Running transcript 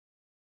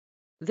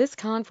This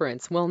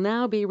conference will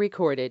now be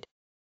recorded.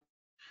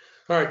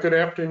 All right, good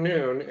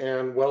afternoon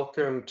and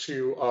welcome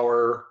to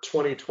our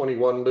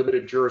 2021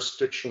 Limited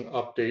Jurisdiction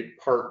Update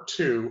Part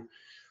 2.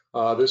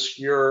 This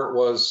year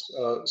was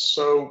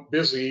so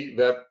busy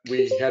that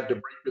we had to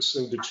break this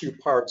into two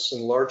parts,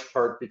 in large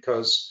part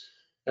because,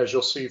 as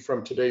you'll see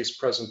from today's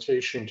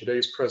presentation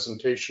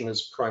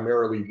is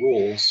primarily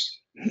rules.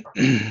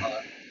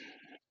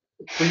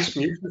 Please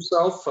mute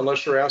yourself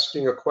unless you're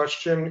asking a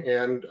question,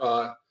 and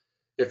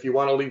if you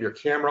want to leave your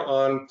camera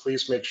on,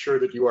 please make sure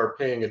that you are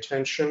paying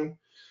attention.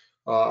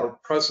 Our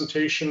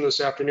presentation this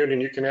afternoon,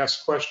 and you can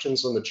ask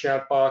questions in the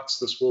chat box.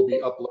 This will be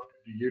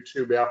uploaded to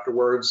YouTube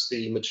afterwards.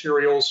 The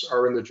materials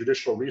are in the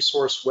Judicial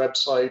Resource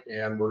website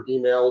and were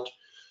emailed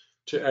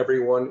to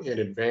everyone in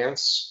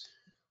advance.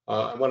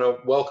 I want to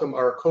welcome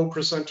our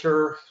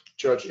co-presenter,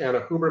 Judge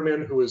Anna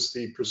Huberman, who is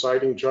the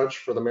presiding judge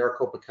for the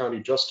Maricopa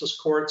County Justice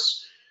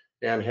Courts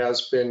and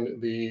has been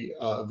the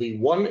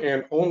one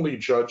and only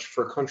judge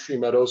for Country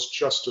Meadows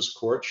Justice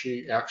Court.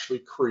 She actually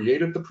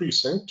created the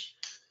precinct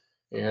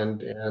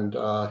and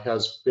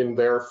has been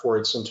there for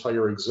its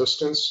entire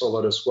existence. So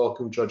let us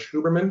welcome Judge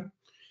Huberman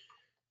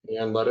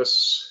and let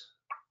us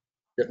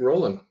get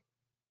rolling.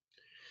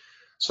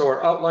 So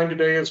our outline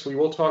today is we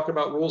will talk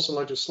about rules and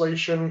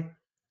legislation,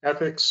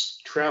 ethics,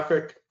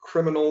 traffic,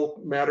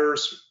 criminal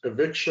matters,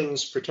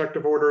 evictions,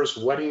 protective orders,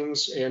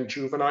 weddings, and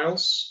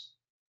juveniles.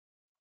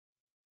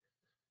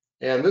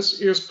 And this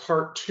is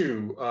part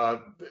 2.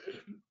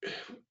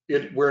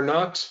 We're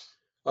not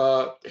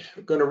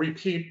going to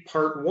repeat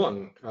part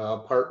 1.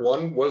 Part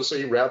 1 was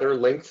a rather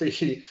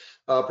lengthy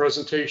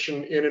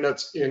presentation in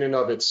and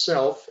of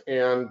itself,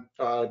 and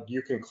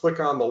you can click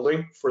on the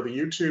link for the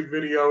YouTube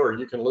video, or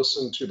you can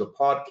listen to the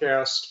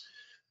podcast.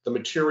 The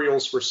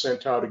materials were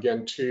sent out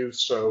again too,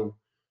 so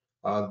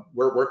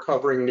we're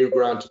covering new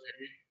ground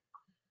today.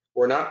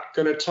 We're not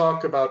going to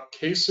talk about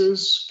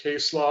cases,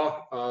 case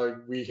law.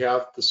 We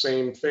have the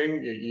same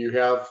thing. You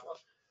have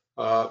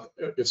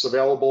it's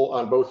available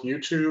on both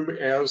YouTube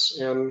as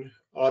an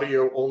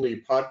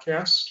audio-only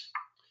podcast.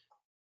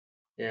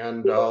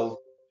 And I'll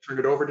turn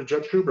it over to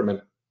Judge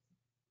Huberman.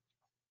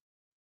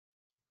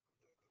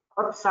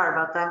 Oops, sorry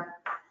about that.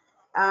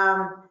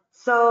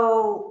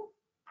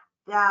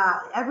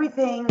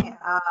 Everything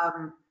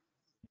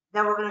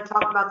that we're going to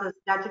talk about, the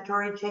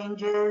statutory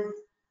changes,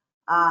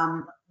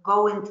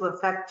 go into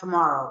effect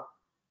tomorrow.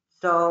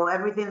 So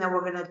everything that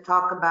we're going to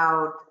talk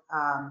about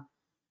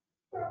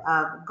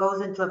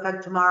goes into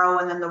effect tomorrow,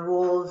 and then the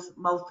rules,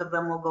 most of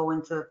them will go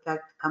into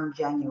effect come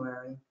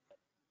January.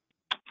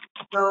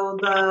 So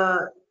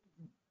the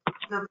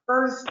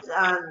first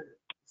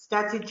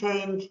statute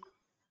change is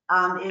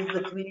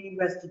the community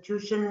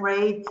restitution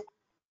rate.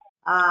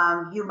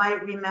 You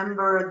might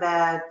remember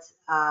that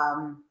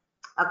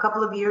a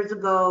couple of years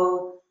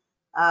ago,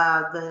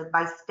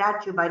 by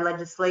statute, by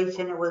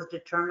legislation, it was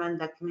determined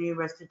that community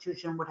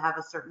restitution would have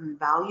a certain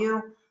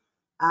value,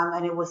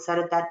 and it was set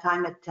at that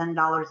time at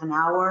 $10 an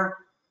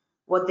hour.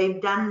 What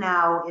they've done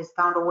now is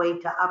found a way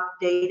to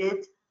update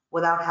it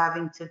without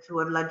having to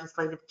do a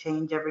legislative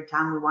change every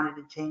time we wanted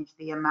to change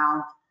the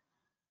amount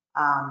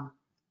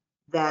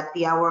that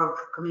the hour of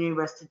community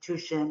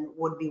restitution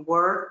would be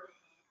worth.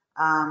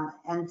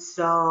 And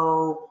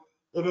so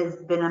it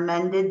has been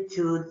amended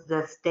to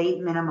the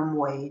state minimum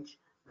wage,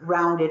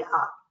 rounded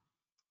up.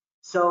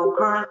 So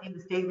currently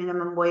the state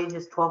minimum wage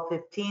is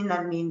 $12.15.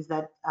 That means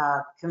that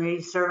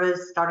community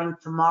service starting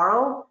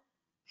tomorrow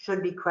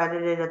should be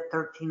credited at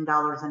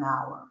 $13 an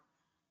hour.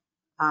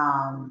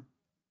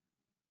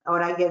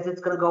 I guess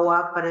it's going to go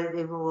up, but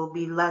it will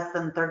be less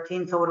than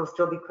 13, so it'll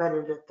still be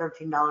credited at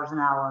 $13 an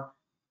hour.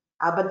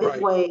 But this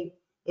way,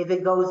 if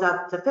it goes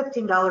up to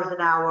 $15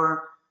 an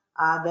hour,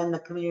 then the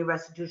community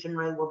restitution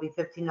rate will be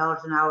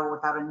 $15 an hour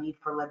without a need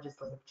for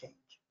legislative change.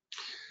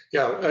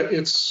 Yeah,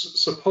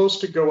 it's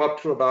supposed to go up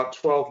to about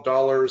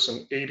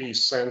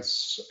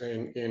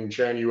 $12.80 in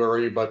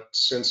January, but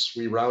since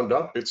we round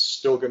up, it's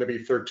still going to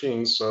be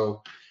 13,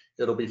 so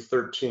it'll be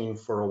 13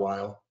 for a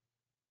while.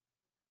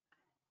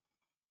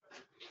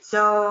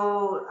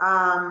 So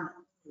I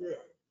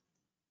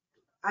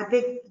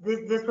think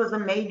this was a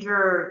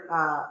major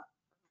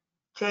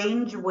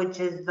change, which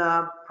is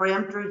the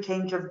preemptory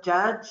change of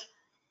judge.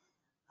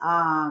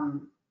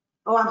 I'm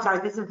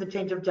sorry, this is the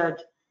change of judge.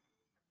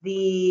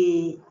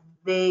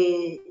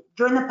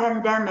 During the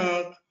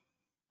pandemic,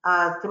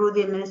 through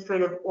the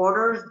administrative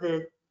orders,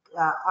 the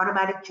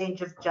automatic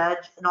change of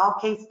judge in all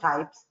case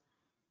types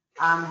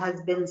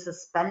has been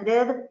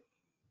suspended,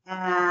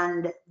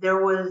 and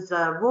there was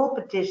a rule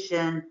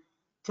petition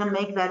to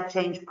make that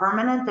change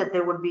permanent, that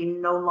there would be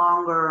no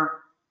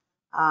longer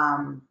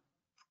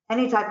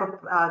any type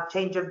of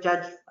change of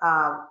judge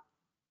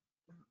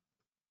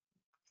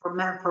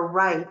for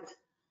right,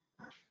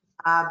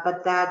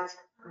 but that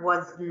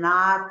was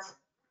not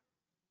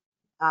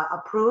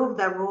approved.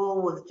 That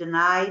rule was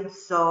denied.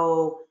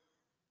 So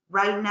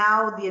right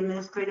now the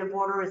administrative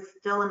order is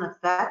still in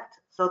effect.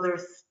 So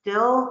there's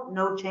still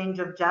no change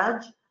of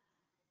judge,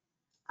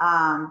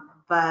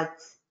 but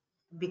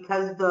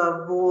because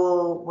the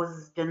rule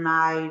was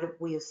denied,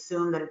 we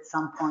assume that at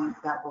some point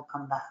that will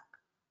come back.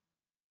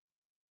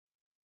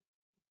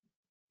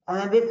 And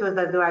then this was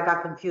where I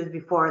got confused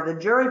before. The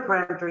jury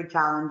peremptory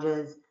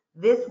challenges,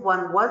 this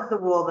one was the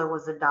rule that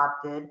was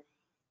adopted,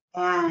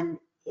 and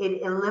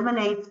it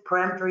eliminates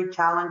peremptory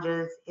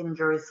challenges in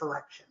jury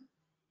selection.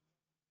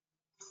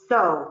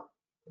 So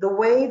the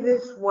way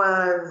this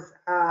was,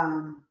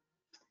 the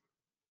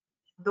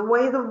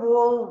way the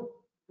rule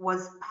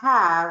was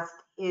passed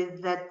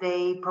is that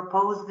they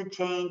proposed the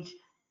change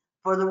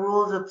for the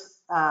rules of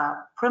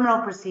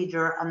criminal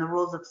procedure and the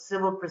rules of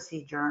civil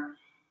procedure,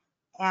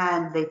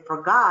 and they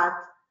forgot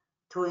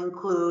to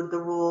include the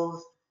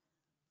rules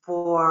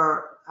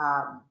for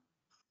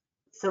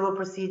civil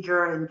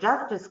procedure in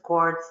justice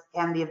courts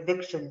and the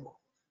eviction rule.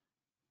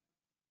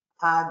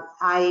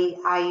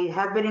 I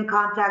have been in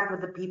contact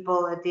with the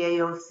people at the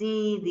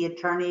AOC. The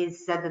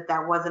attorneys said that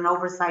that was an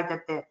oversight,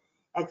 that the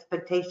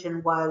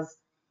expectation was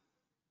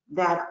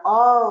that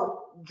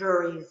all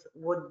juries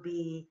would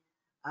be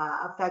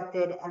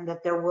affected, and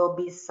that there will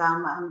be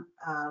some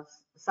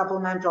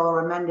supplemental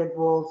or amended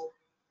rules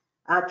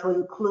to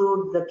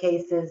include the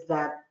cases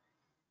that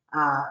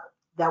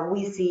that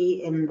we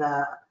see in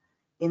the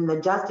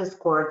justice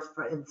courts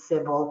in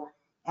civil,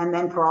 and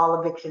then for all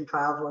eviction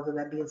trials, whether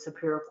that be in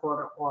Superior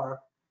Court or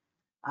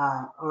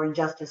in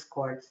justice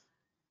courts.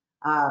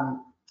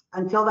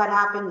 Until that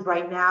happens,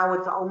 right now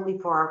it's only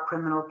for our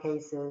criminal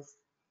cases.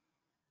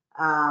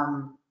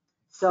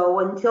 So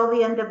until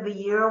the end of the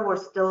year, we're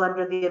still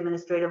under the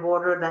administrative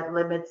order that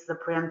limits the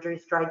peremptory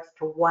strikes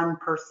to 1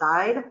 per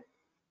side.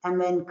 And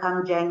then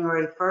come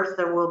January 1st,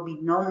 there will be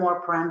no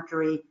more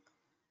peremptory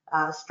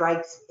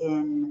strikes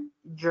in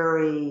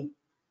jury,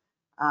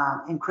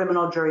 in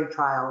criminal jury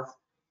trials.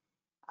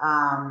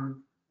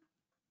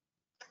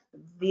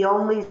 The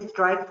only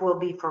strikes will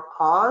be for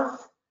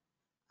cause.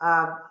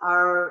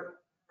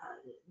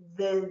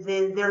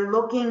 They're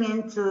looking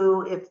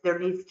into if there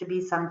needs to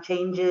be some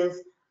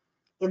changes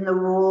in the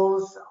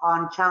rules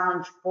on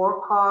challenge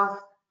for cause,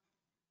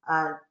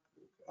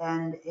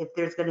 and if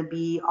there's going to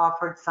be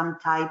offered some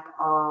type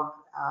of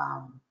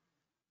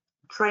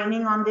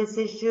training on this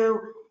issue.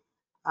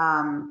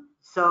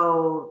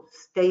 So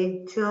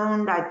stay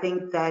tuned. I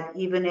think that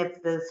even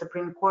if the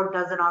Supreme Court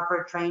doesn't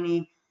offer a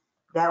training,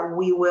 that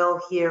we will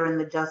here in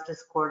the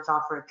justice courts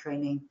offer a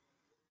training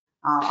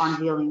on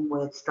dealing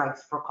with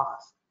strikes for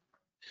cause.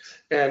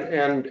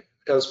 And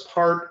as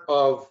part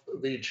of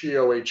the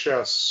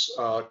GOHS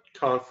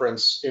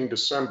conference in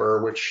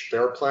December, which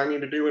they're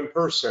planning to do in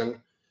person,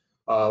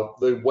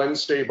 the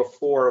Wednesday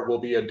before will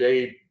be a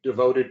day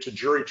devoted to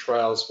jury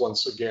trials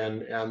once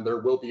again, and there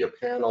will be a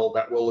panel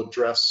that will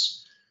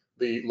address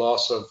the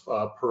loss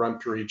of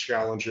peremptory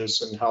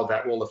challenges and how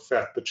that will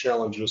affect the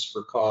challenges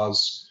for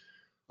cause.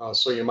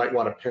 So you might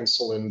want to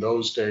pencil in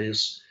those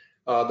days.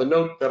 The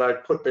note that I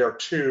put there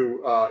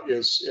too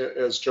is,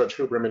 as Judge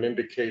Huberman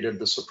indicated,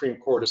 the Supreme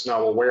Court is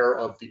now aware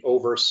of the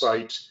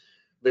oversight.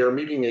 They're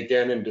meeting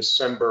again in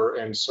December,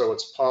 and so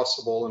it's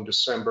possible in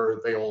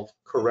December they'll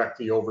correct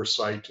the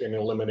oversight and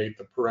eliminate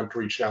the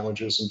peremptory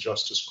challenges in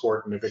justice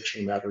court and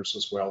eviction matters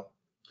as well.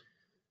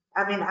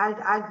 I mean,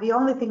 the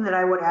only thing that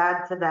I would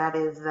add to that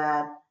is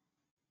that,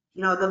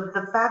 you know,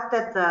 the fact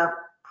that the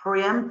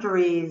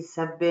peremptories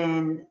have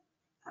been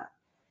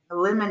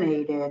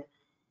eliminated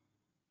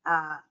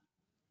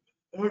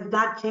has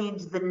not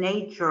changed the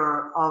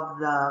nature of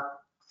the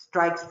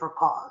strikes for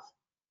cause.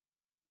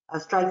 A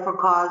strike for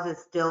cause is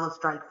still a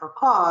strike for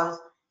cause,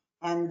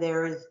 and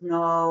there is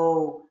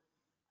no,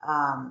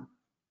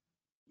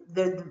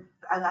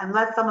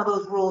 unless some of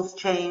those rules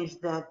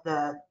change,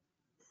 that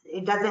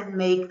it doesn't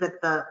make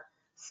that the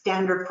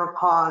standard for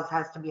cause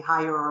has to be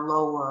higher or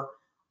lower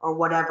or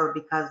whatever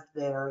because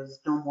there's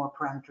no more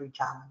peremptory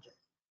challenges.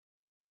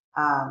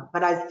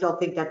 But I still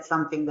think that's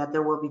something that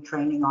there will be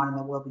training on and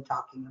that we'll be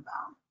talking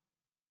about.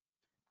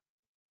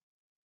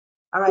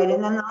 All right,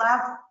 and then the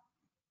last,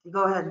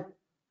 go ahead.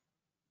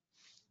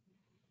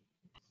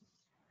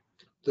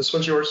 This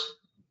one's yours.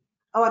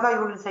 Oh, I thought you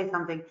were going to say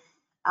something.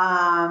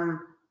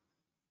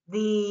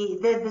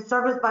 The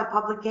service by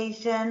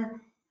publication,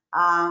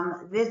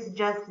 this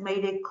just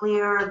made it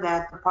clear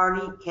that the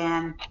party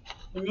can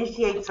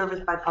initiate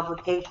service by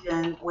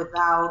publication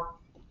without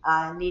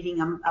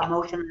needing a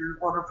motion and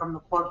order from the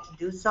court to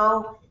do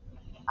so.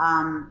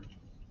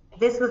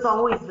 This was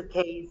always the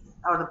case,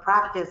 or the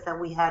practice that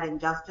we had in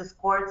justice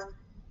courts.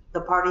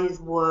 The parties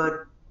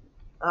would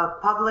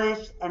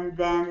publish, and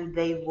then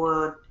they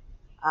would,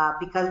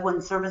 because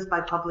when service by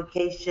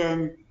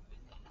publication,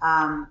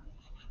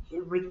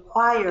 it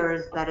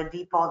requires that a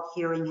default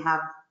hearing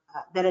have,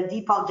 that a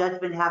default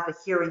judgment have a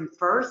hearing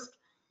first,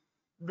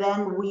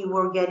 then we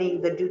were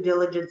getting the due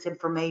diligence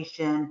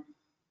information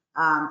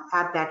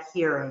at that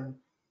hearing.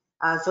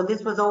 So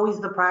this was always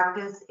the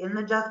practice in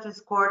the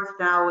justice courts.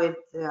 Now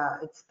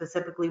it's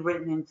specifically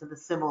written into the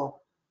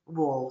civil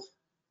rules.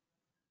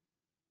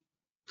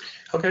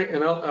 Okay,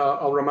 and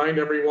I'll remind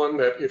everyone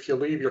that if you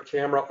leave your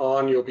camera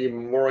on, you'll be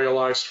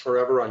memorialized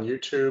forever on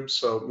YouTube.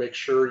 So make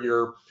sure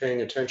you're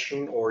paying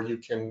attention, or you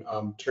can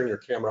turn your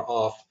camera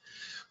off.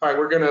 All right,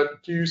 we're going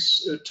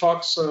to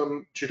talk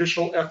some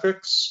judicial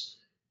ethics.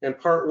 In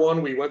part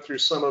one, we went through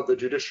some of the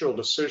judicial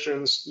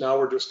decisions. Now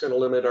we're just going to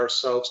limit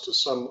ourselves to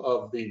some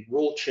of the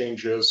rule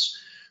changes.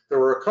 There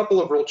were a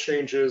couple of rule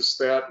changes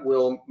that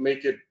will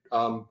make it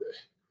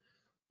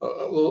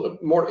a little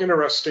more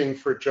interesting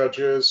for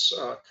judges,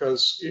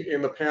 because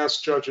in the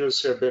past,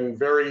 judges have been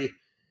very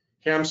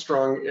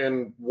hamstrung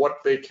in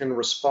what they can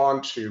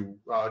respond to.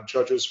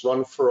 Judges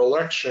run for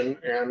election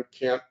and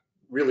can't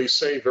really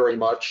say very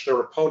much. Their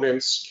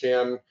opponents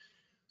can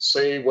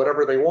say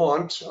whatever they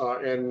want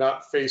and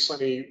not face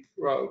any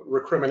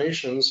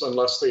recriminations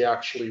unless they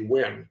actually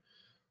win.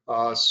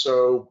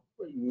 So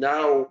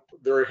now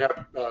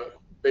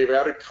they've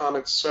added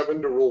comment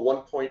 7 to Rule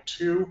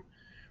 1.2.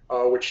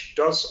 Which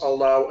does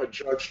allow a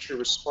judge to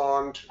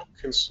respond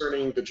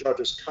concerning the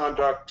judge's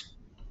conduct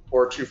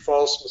or to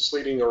false,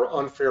 misleading, or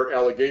unfair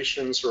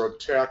allegations or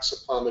attacks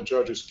upon the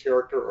judge's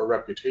character or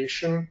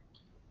reputation.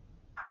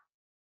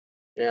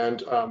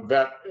 And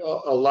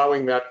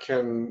allowing that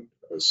can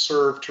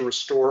serve to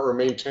restore or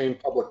maintain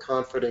public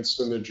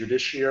confidence in the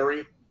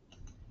judiciary.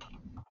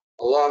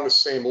 Along the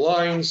same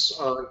lines,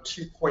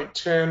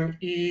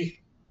 2.10E,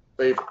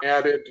 they've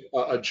added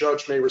a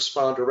judge may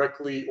respond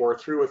directly or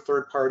through a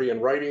third party in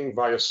writing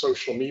via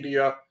social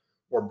media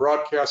or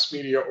broadcast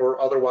media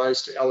or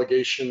otherwise to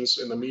allegations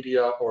in the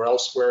media or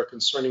elsewhere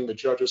concerning the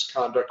judge's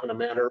conduct in a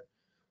manner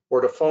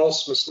or to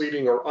false,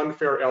 misleading, or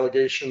unfair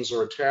allegations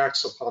or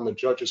attacks upon the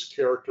judge's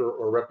character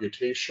or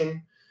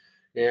reputation.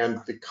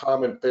 And the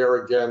comment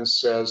there again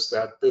says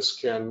that this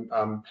can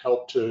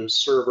help to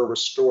serve or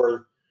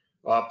restore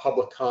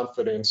public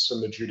confidence in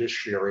the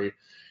judiciary.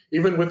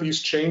 Even with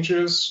these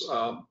changes,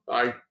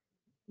 I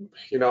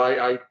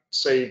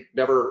say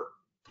never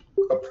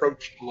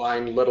approach the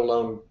line, let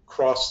alone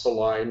cross the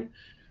line.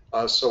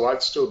 So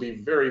I'd still be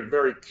very,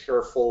 very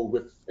careful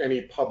with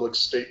any public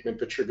statement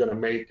that you're going to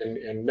make,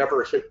 and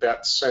never hit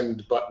that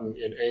send button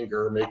in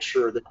anger. Make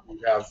sure that you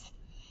have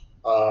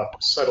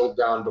settled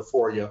down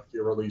before you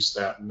release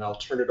that. And I'll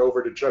turn it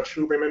over to Judge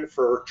Huberman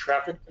for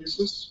traffic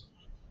cases.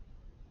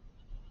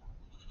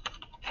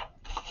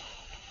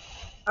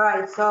 All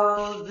right,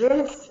 so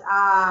this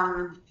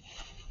I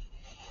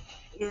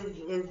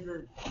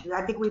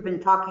think we've been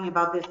talking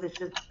about this. This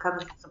should come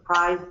as a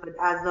surprise, but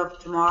as of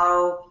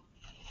tomorrow,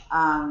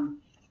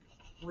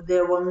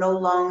 there will no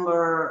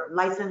longer,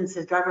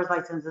 driver's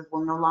licenses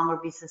will no longer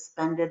be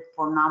suspended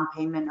for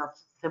non-payment of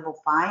civil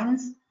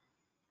fines.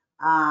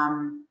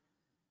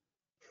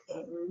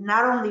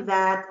 Not only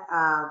that,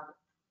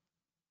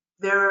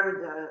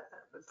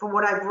 from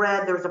what I've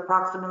read, there's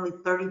approximately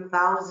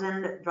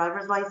 30,000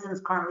 driver's licenses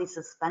currently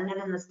suspended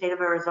in the state of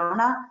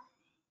Arizona.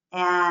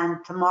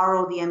 And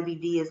tomorrow the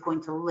MVD is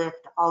going to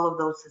lift all of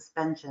those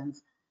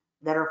suspensions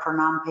that are for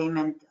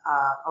non-payment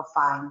of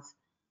fines.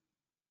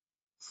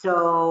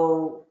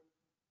 So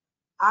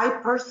I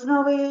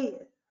personally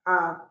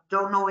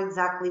don't know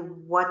exactly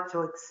what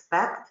to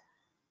expect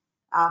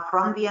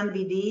from the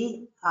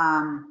MVD.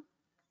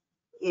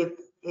 If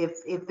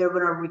they're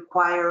going to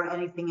require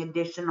anything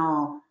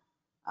additional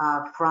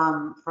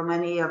from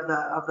any of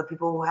the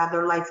people who have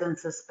their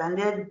license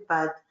suspended,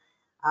 but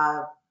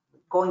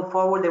going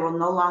forward, they will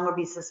no longer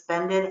be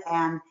suspended,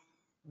 and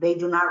they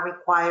do not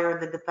require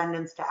the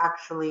defendants to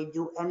actually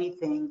do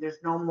anything.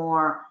 There's no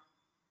more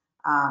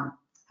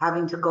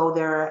having to go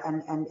there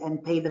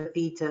and pay the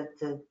fee to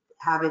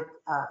have it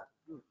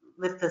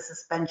lift the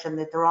suspension,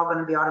 that they're all going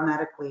to be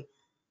automatically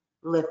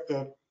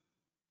lifted.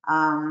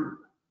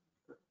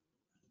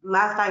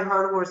 Last I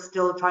heard, we're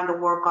still trying to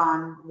work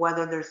on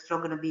whether there's still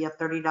going to be a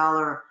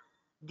 $30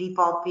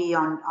 default fee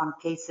on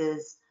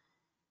cases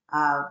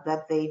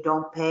that they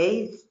don't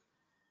pay.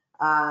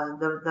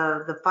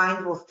 The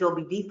fines will still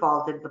be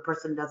defaulted if the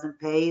person doesn't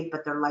pay,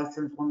 but their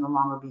license will no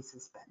longer be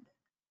suspended.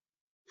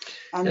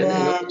 And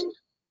then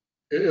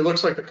it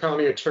looks like the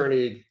county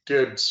attorney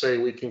did say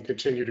we can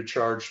continue to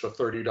charge the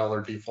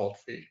 $30 default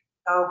fee.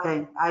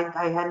 Okay,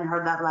 I hadn't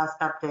heard that last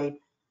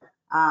update.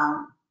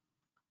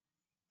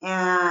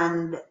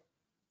 And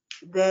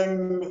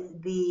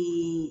then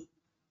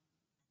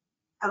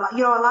a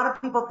lot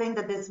of people think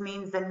that this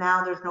means that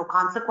now there's no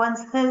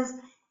consequences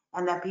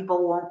and that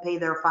people won't pay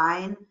their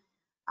fine.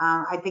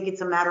 I think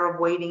it's a matter of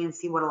waiting and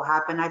see what will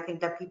happen. I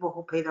think that people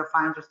who pay their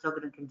fines are still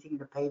going to continue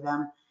to pay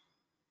them.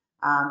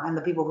 And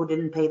the people who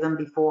didn't pay them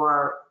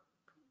before,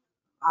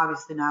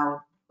 obviously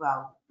now,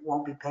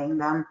 won't be paying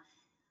them.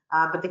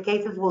 But the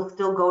cases will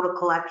still go to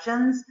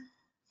collections.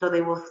 So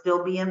they will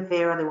still be in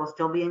FAIR, they will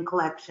still be in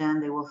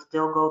collection, they will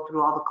still go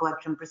through all the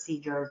collection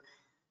procedures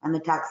and the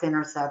tax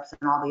intercepts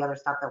and all the other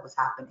stuff that was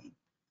happening.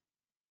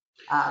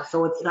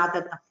 So it's not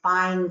that the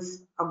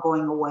fines are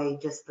going away,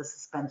 just the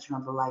suspension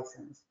of the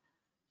license.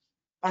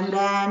 And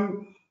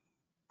then,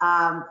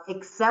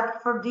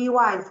 except for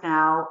DUIs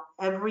now,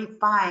 every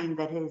fine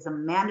that is a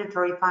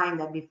mandatory fine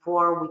that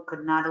before we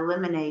could not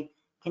eliminate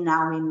can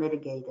now be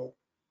mitigated.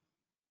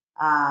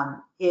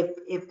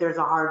 if there's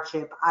a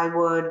hardship. I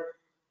would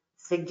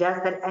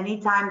suggest that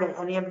anytime that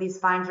any of these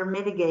fines are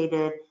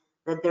mitigated,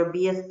 that there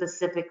be a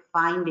specific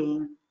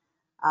finding,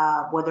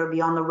 whether it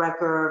be on the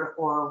record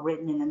or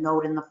written in a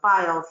note in the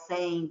file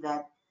saying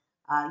that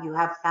you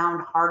have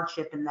found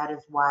hardship and that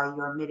is why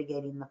you're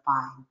mitigating the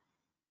fine.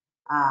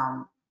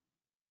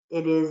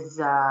 It is,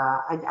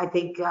 I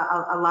think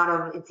a lot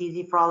of, it's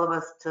easy for all of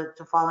us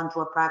to fall into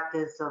a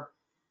practice of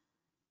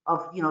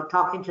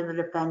talking to the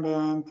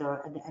defendant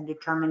and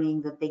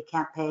determining that they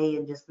can't pay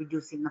and just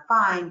reducing the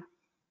fine.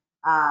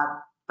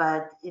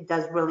 But it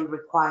does really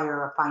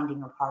require a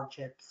finding of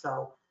hardship.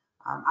 So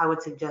I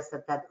would suggest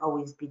that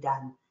always be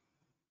done.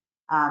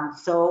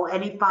 So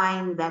any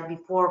fine that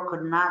before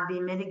could not be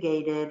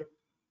mitigated,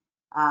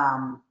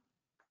 I'm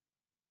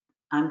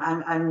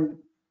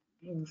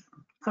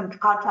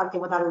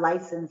contracting without a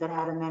license that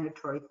had a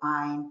mandatory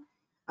fine.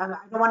 I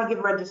don't want to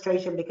give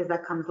registration because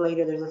that comes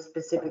later. There's a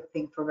specific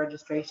thing for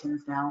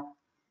registrations now.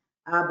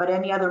 But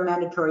any other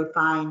mandatory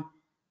fine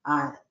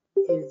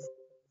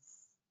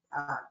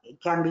it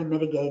can be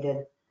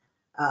mitigated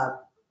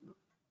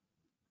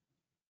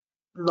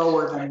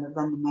lower than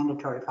the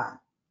mandatory fine.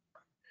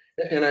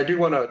 And I do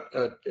want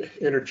to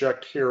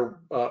interject here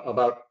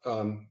about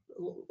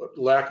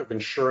lack of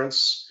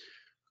insurance,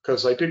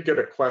 because I did get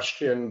a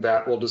question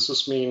that, well, does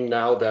this mean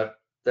now that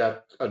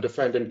a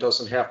defendant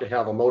doesn't have to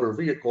have a motor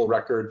vehicle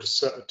record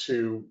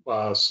to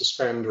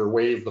suspend or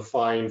waive the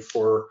fine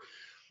for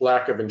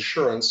lack of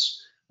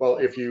insurance? Well,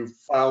 if you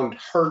found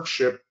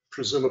hardship,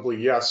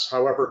 presumably yes.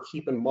 However,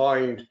 keep in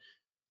mind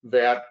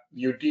that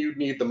you do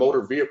need the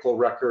motor vehicle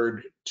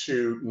record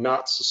to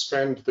not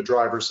suspend the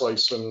driver's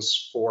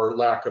license for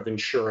lack of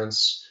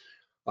insurance.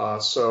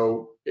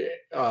 So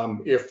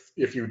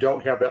if you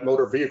don't have that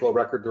motor vehicle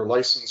record, your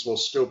license will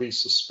still be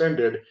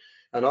suspended.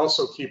 And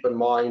also keep in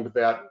mind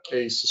that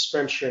a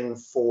suspension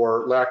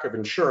for lack of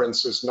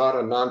insurance is not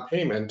a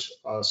non-payment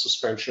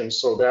suspension,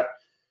 so that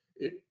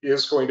it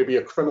is going to be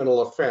a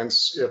criminal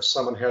offense if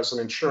someone has an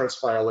insurance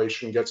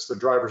violation, gets the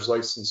driver's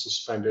license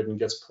suspended and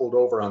gets pulled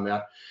over on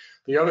that.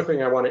 The other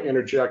thing I want to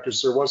interject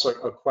is there was a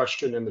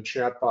question in the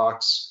chat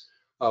box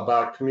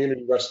about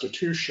community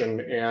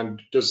restitution,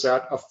 and does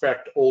that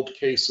affect old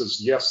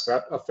cases? Yes,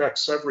 that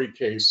affects every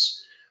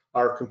case.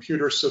 Our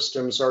computer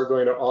systems are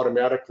going to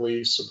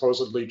automatically,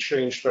 supposedly,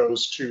 change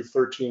those to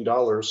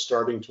 $13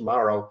 starting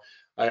tomorrow.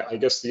 I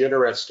guess the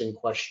interesting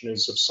question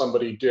is, if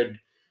somebody did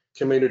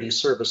community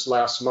service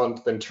last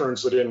month and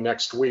turns it in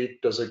next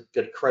week, does it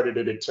get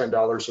credited at $10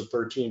 or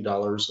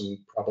 $13?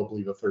 And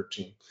probably the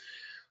 13.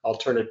 I'll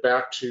turn it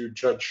back to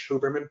Judge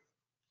Huberman.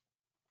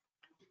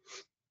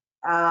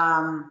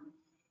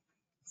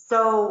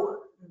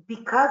 So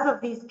because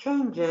of these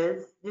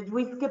changes, did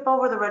we skip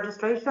over the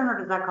registration or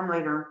does that come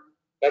later?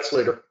 That's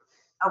later.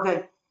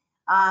 Okay.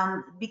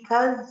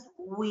 Because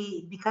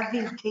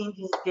these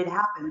changes did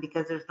happen,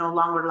 because there's no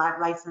longer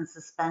license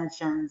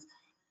suspensions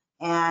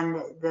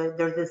and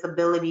there's this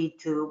ability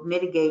to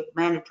mitigate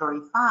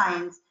mandatory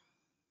fines,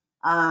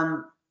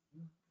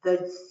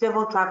 the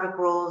civil traffic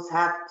rules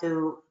have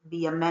to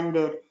be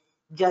amended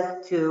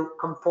just to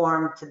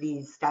conform to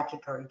these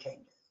statutory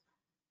changes.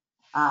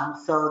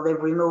 So they've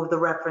removed the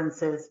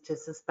references to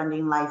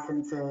suspending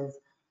licenses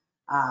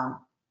and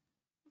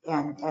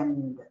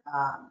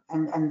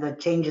the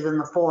changes in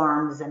the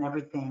forms and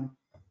everything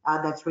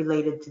that's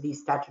related to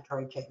these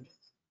statutory changes.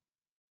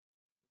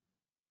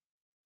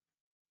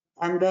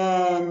 And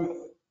then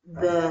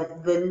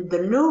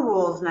the new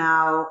rules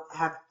now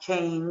have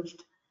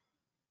changed.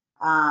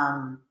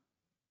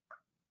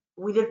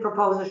 We did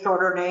propose a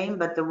shorter name,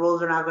 but the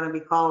rules are now going to be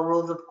called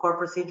Rules of Court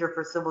Procedure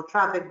for Civil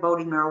Traffic,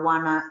 Boating,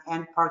 Marijuana,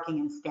 and Parking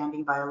and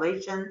Standing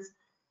Violations.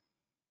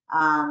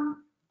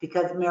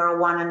 Because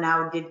marijuana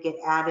now did get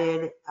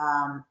added,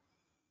 and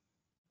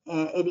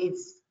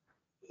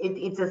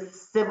it's a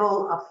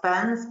civil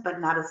offense,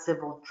 but not a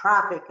civil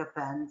traffic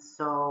offense.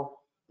 So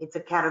it's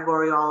a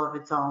category all of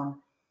its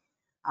own.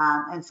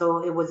 And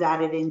so it was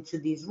added into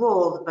these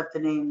rules, but the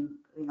name,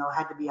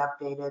 had to be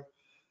updated.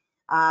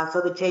 So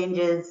the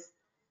changes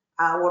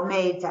were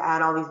made to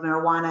add all these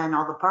marijuana and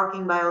all the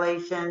parking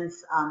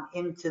violations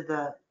into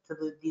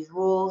these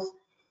rules.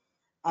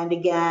 And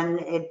again,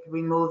 it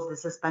removes the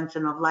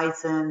suspension of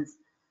license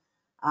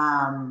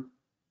and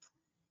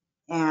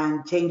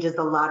changes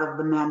a lot of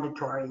the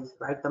mandatories,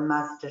 right? The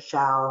must to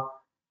shall,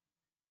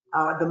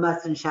 the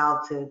must and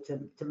shall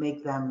to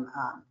make them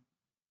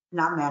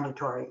not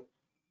mandatory.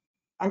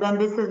 And then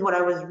this is what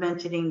I was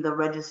mentioning, the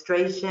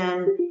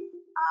registration.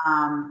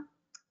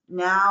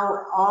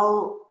 Now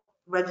all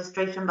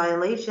registration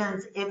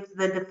violations, if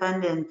the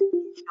defendant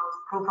shows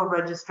proof of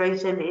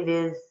registration, it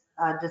is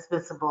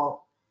dismissible.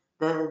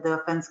 The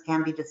offense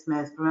can be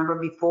dismissed. Remember,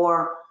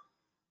 before,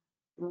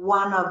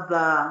 one of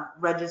the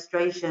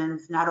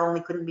registrations not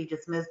only couldn't be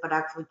dismissed, but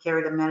actually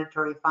carried a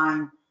mandatory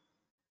fine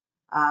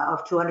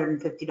of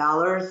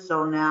 $250.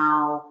 So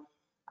now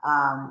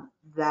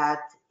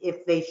that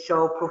if they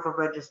show proof of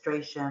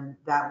registration,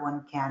 that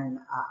one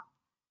can,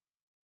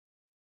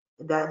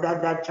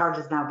 that charge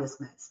is now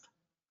dismissed.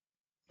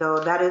 So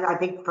that is, I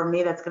think for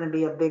me, that's going to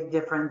be a big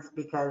difference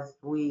because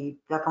we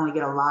definitely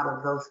get a lot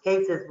of those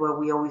cases where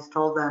we always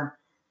told them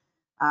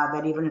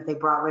that even if they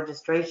brought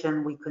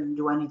registration, we couldn't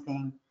do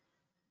anything.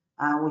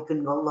 We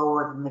couldn't go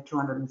lower than the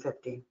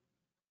 250.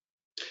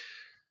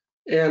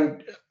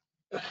 And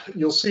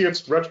you'll see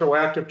it's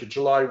retroactive to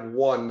July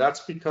 1. That's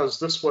because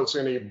this was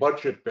in a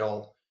budget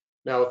bill.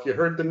 Now, if you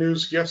heard the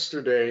news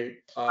yesterday,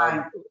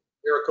 Right.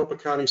 Maricopa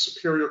County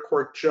Superior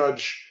Court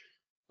judge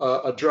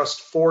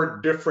addressed 4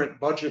 different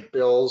budget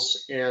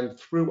bills and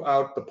threw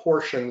out the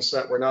portions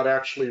that were not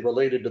actually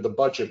related to the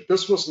budget.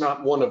 This was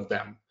not one of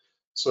them.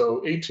 So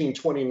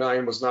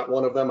 1829 was not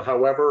one of them.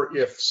 However,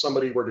 if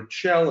somebody were to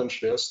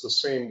challenge this, the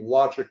same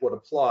logic would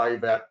apply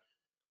that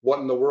what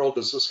in the world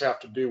does this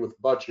have to do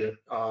with budget?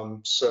 I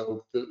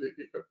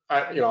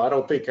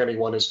don't think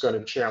anyone is going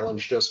to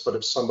challenge this, but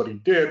if somebody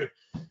did,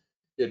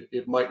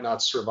 it might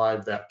not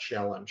survive that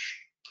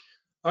challenge.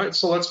 All right,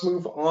 so let's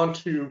move on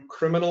to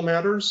criminal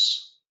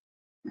matters.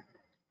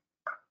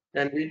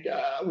 And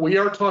we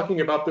are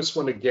talking about this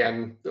one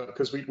again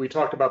because we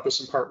talked about this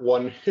in part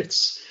 1.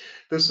 This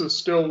is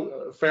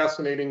still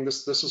fascinating.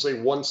 This is a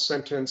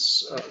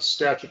 1-sentence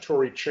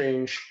statutory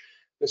change.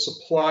 This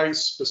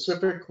applies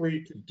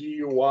specifically to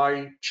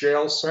DUI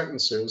jail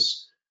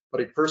sentences, but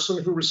a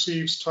person who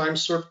receives time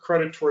served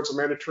credit towards a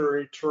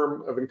mandatory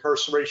term of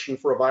incarceration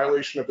for a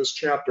violation of this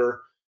chapter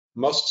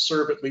must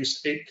serve at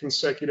least 8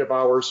 consecutive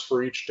hours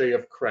for each day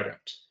of credit.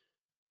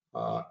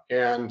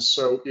 And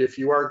so if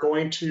you are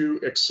going to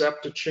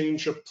accept a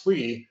change of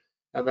plea,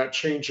 and that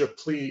change of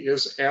plea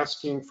is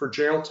asking for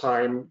jail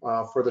time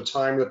for the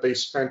time that they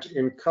spent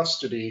in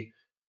custody,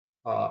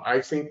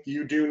 I think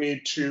you do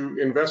need to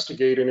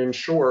investigate and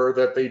ensure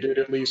that they did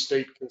at least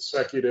 8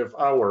 consecutive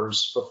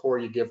hours before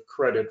you give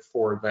credit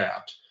for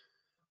that.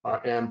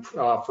 And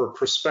for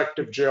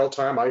prospective jail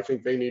time, I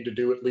think they need to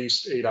do at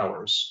least 8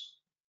 hours.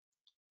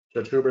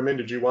 Judge Huberman,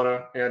 did you want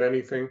to add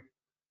anything?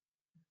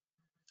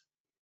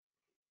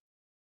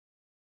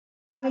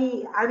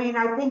 I mean,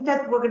 I think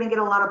that we're going to get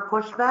a lot of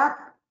pushback.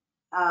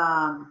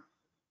 I've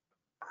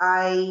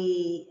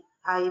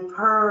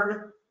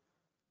heard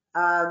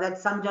that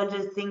some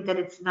judges think that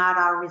it's not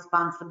our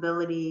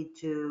responsibility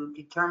to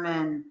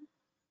determine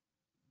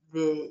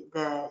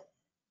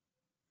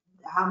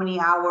how many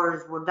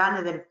hours were done,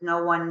 and that if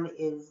no one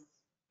is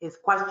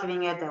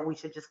questioning it, that we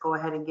should just go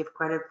ahead and give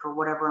credit for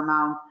whatever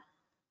amount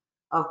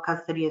of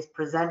custody is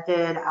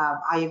presented.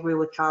 I agree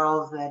with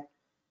Charles that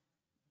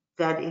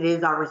it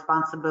is our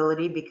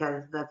responsibility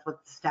because that's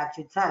what the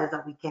statute says,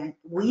 that we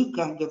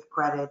can't give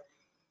credit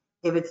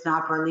if it's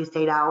not for at least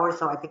 8 hours.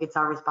 So I think it's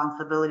our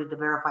responsibility to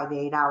verify the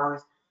 8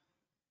 hours.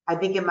 I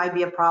think it might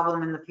be a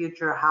problem in the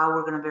future how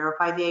we're going to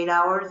verify the 8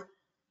 hours.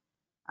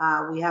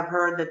 We have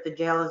heard that the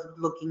jail is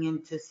looking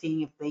into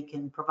seeing if they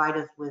can provide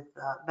us with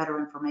better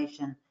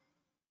information.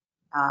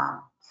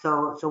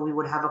 So we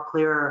would have a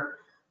clearer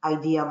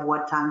idea of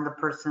what time the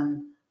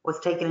person was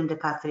taken into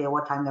custody and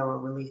what time they were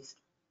released.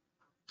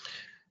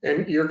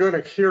 And you're going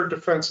to hear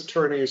defense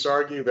attorneys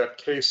argue that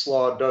case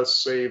law does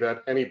say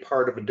that any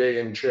part of a day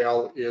in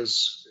jail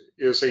is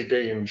a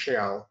day in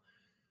jail.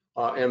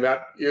 And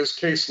that is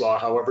case law.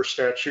 However,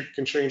 statute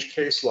can change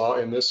case law,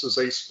 and this is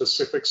a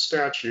specific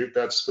statute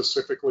that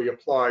specifically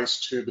applies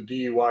to the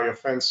DUI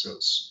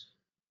offenses.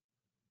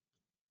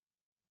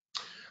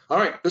 All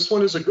right, this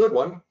one is a good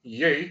one.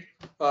 Yay.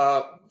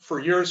 For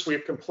years,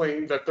 we've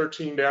complained that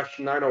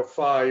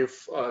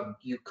 13-905,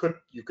 you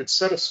could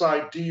set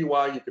aside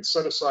DUI, you could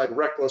set aside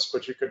reckless,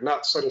 but you could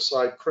not set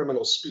aside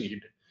criminal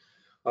speed,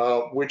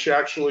 which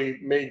actually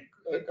made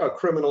a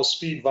criminal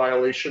speed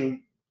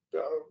violation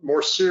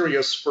more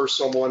serious for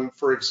someone,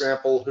 for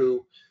example,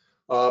 who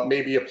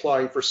may be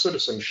applying for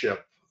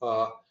citizenship.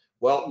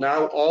 Well,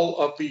 now all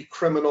of the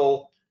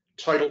criminal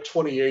Title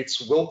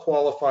 28s will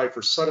qualify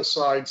for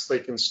set-asides. They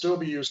can still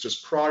be used as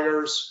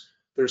priors.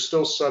 They're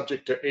still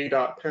subject to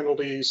ADOT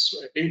penalties.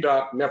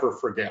 ADOT never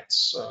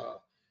forgets,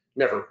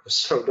 never.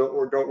 So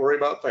don't worry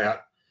about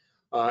that.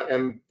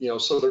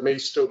 So there may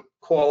still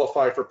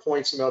qualify for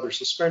points and other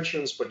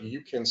suspensions, but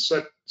you can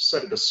set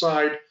it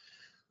aside.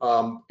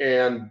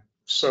 And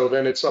so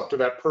then it's up to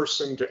that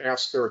person to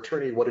ask their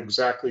attorney, what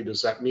exactly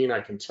does that mean? I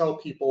can tell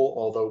people,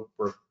 although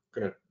we're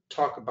going to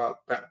talk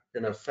about that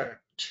in effect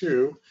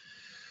too.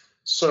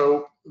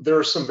 So there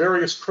are some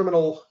various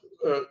criminal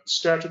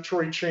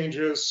statutory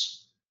changes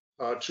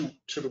to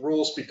the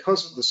rules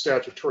because of the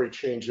statutory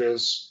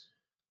changes.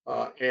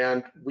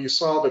 And we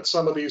saw that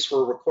some of these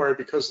were required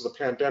because of the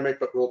pandemic,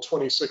 but Rule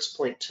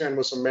 26.10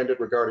 was amended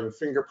regarding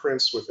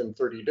fingerprints within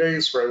 30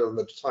 days rather than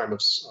the time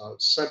of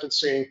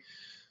sentencing.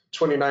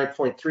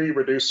 29.3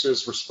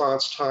 reduces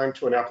response time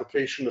to an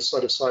application to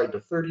set aside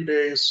to 30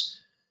 days.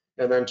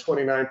 And then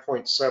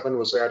 29.7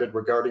 was added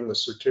regarding the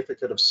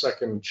certificate of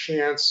second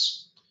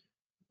chance.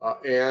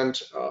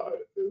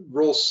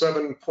 Rule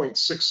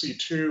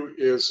 7.6C2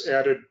 is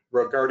added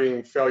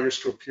regarding failures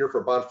to appear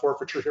for bond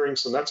forfeiture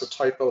hearings, and that's a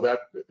typo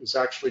that is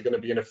actually going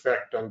to be in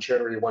effect on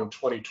January 1,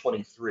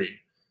 2023.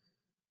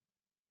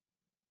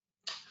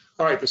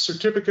 All right, the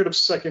certificate of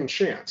second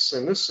chance,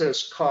 and this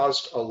has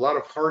caused a lot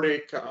of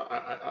heartache.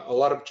 A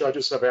lot of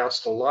judges have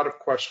asked a lot of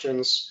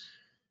questions,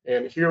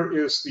 and here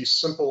is the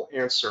simple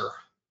answer.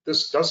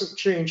 This doesn't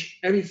change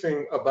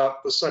anything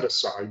about the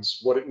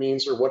set-asides, what it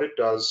means or what it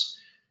does,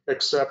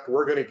 except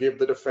we're going to give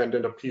the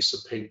defendant a piece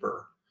of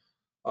paper.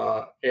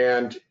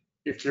 And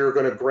if you're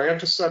going to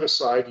grant a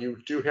set-aside, you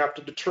do have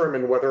to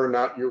determine whether or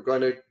not you're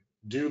going to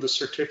do the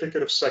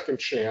certificate of second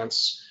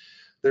chance.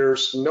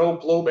 There's no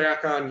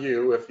blowback on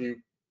you if you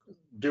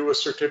do a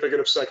certificate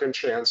of second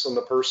chance and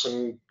the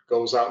person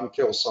goes out and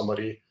kills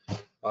somebody.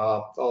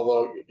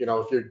 Although, you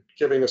know, if you're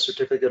giving a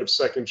certificate of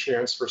second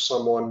chance for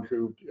someone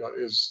who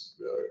is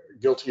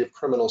guilty of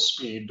criminal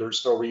speed,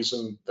 there's no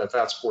reason that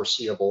that's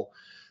foreseeable,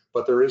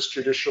 but there is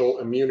judicial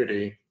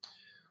immunity.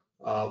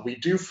 We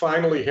do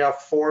finally have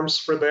forms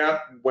for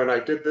that. When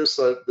I did this,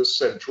 this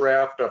said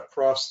draft. I've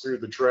crossed through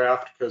the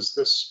draft because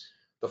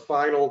the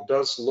final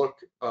does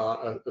look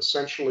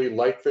essentially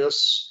like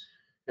this.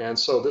 And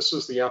so this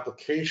is the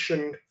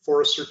application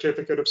for a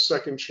certificate of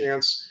second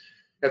chance.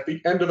 At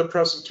the end of the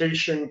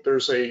presentation,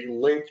 there's a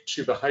link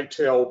to the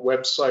Hightail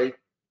website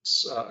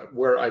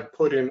where I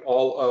put in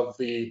all of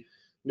the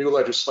new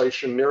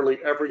legislation. Nearly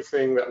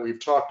everything that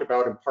we've talked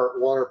about in part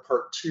 1 or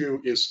part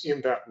 2 is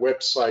in that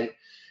website.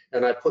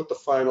 And I put the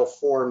final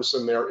forms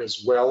in there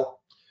as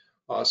well.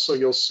 So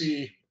you'll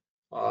see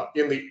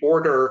in the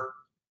order,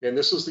 and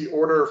this is the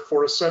order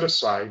for a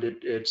set-aside.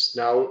 It's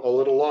now a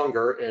little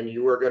longer, and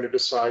you are going to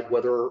decide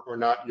whether or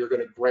not you're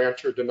going to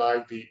grant or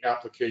deny the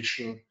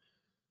application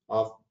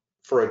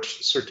for a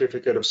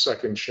certificate of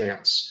second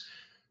chance.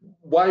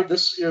 Why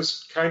this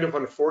is kind of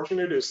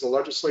unfortunate is the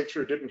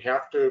legislature didn't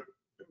have to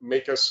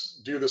make us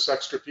do this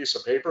extra piece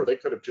of paper. They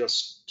could have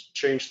just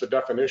changed the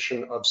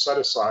definition of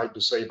set-aside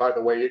to say, by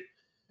the way,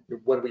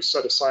 when we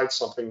set aside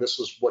something, this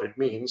is what it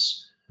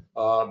means.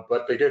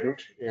 But they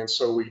didn't, and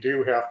so we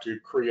do have to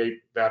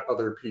create that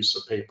other piece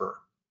of paper.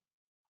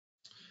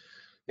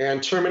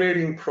 And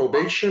terminating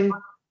probation.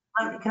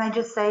 Can I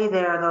just say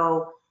there,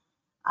 though,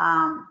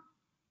 I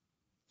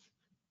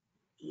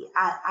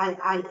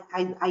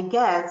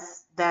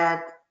guess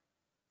that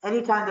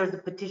anytime there's a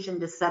petition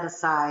to set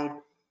aside,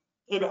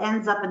 it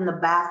ends up in the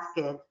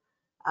basket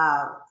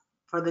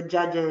for the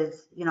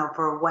judges, you know,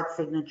 for what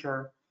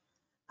signature.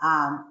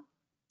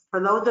 For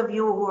those of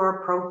you who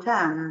are pro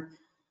tem,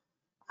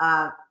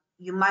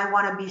 you might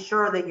want to be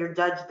sure that your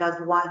judge does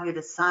want you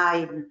to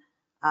sign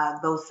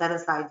those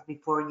set-asides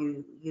before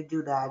you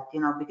do that, you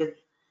know, because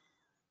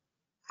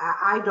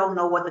I don't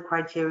know what the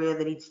criteria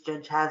that each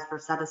judge has for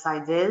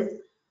set-asides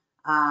is,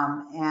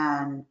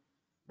 and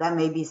that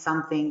may be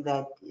something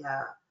that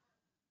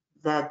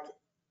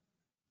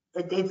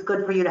it's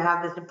good for you to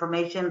have this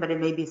information, but it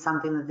may be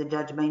something that the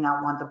judge may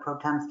not want the pro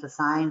tems to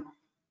sign,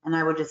 and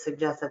I would just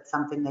suggest that's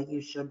something that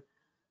you should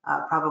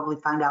probably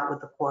find out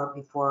with the court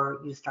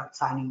before you start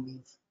signing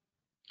these.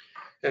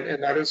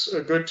 And that is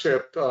a good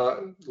tip.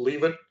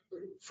 Leave it,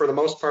 for the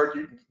most part,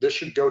 this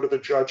should go to the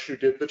judge who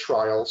did the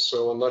trial.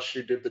 So unless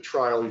you did the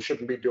trial, you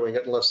shouldn't be doing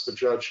it unless the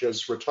judge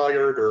has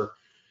retired or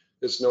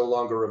is no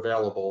longer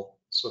available.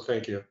 So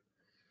thank you.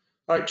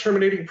 All right,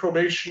 terminating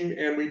probation,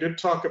 and we did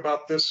talk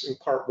about this in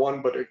part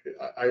 1, but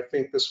I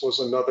think this was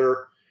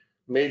another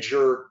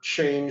major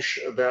change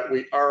that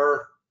we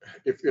are,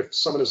 if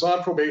someone is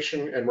on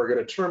probation and we're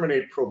going to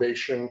terminate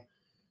probation,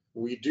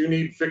 we do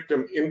need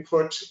victim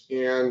input,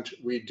 and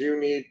we do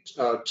need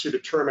to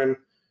determine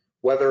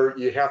whether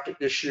you have to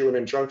issue an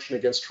injunction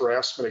against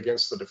harassment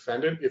against the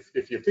defendant.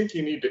 If you think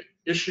you need to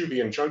issue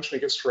the injunction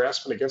against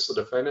harassment against the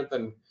defendant,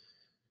 then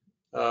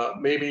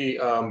maybe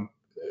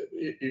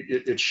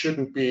it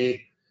shouldn't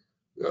be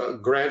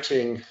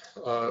granting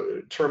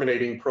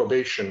terminating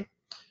probation.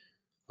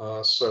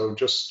 So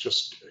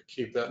just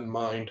keep that in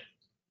mind.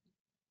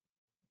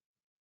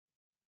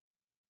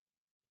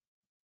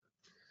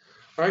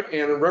 All right,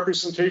 and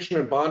representation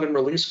and bond and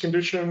release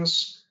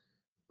conditions.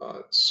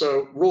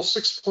 So Rule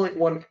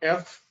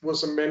 6.1F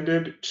was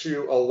amended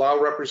to allow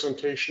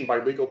representation by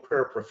legal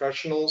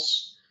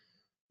paraprofessionals,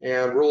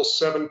 and Rule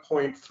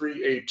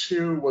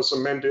 7.3A2 was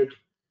amended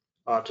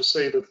to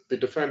say that the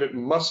defendant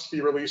must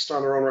be released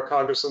on their own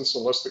recognizance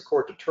unless the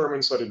court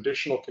determines that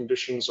additional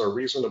conditions are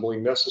reasonably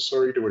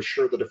necessary to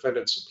assure the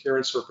defendant's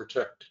appearance or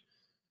protect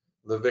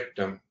the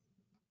victim.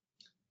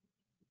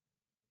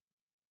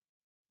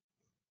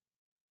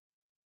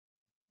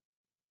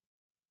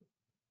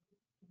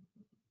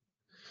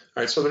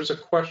 All right, so there's a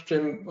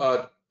question,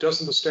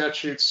 doesn't the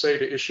statute say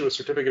to issue a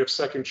certificate of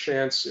second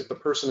chance if the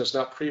person has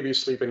not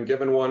previously been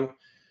given one?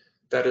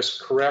 That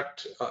is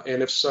correct,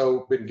 and if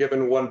so, been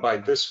given one by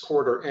this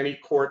court or any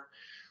court.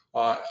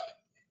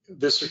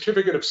 The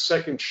certificate of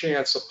second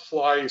chance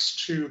applies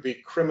to the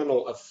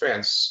criminal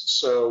offense.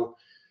 So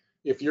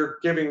if you're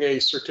giving a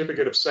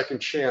certificate of second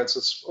chance,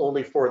 it's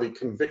only for the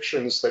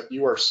convictions that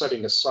you are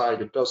setting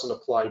aside. It doesn't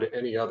apply to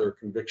any other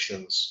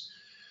convictions.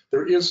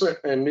 There is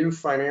a new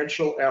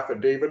financial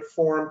affidavit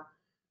form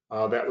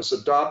that was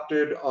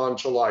adopted on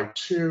July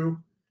 2.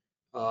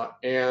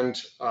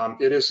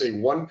 It is a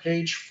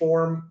one-page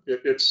form.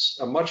 It's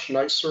a much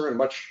nicer and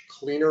much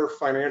cleaner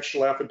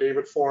financial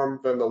affidavit form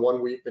than the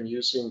one we've been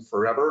using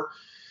forever.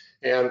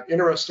 And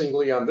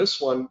interestingly, on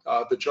this one,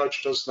 the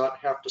judge does not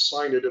have to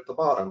sign it at the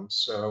bottom.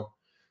 So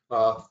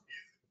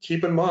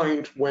keep in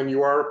mind when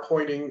you are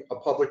appointing a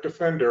public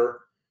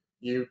defender,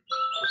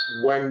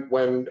 when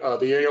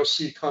the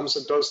AOC comes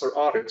and does their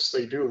audits,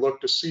 they do look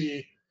to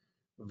see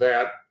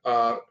that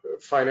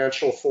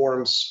financial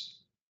forms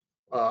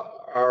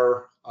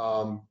are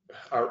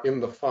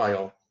in the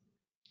file.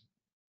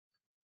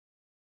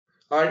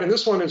 All right, and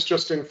this one is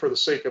just in for the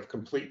sake of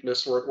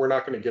completeness. We're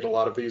not going to get a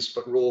lot of these,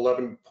 but Rule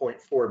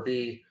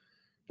 11.4b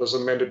was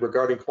amended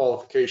regarding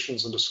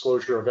qualifications and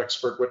disclosure of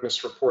expert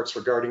witness reports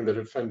regarding the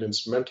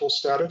defendant's mental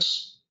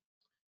status.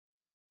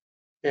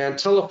 And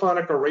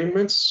telephonic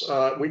arraignments,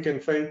 we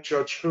can thank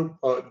Judge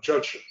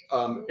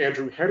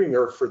Andrew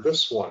Hedinger for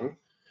this one.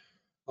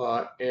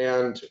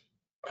 And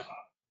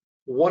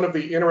one of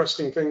the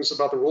interesting things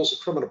about the rules of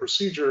criminal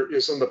procedure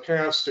is in the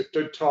past, it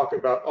did talk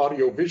about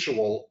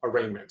audiovisual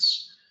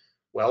arraignments.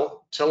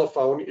 Well,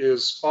 telephone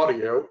is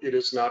audio, it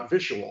is not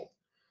visual.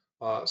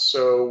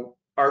 So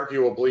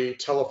arguably,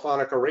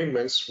 telephonic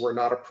arraignments were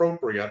not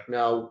appropriate.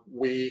 Now,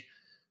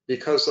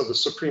 because of the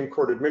Supreme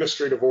Court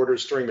administrative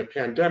orders during the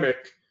pandemic,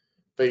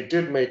 they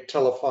did make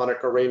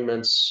telephonic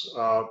arraignments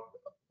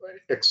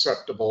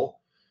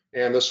acceptable.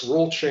 And this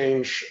rule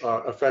change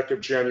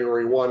effective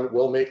January 1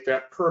 will make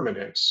that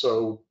permanent.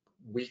 So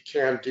we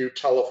can do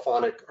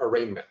telephonic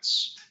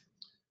arraignments.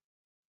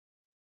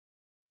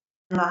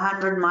 The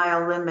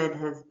 100-mile limit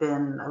has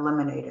been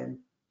eliminated.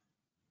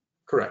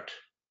 Correct.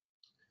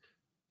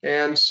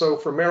 And so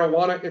for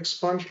marijuana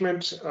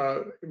expungement,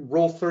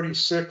 Rule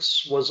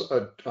 36 was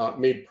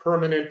made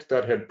permanent.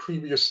 That had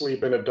previously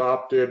been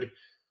adopted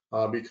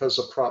because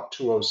of Prop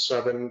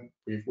 207.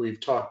 We've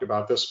talked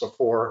about this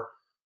before,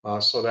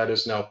 so that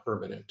is now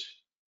permanent.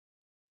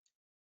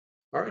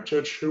 All right,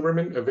 Judge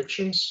Huberman,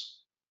 evictions.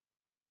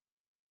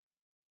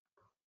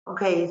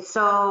 Okay,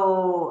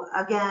 so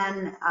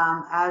again,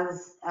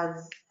 as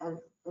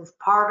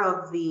part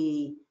of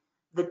the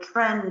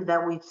trend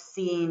that we've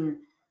seen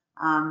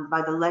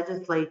by the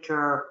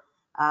legislature,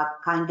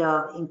 kind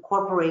of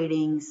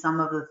incorporating some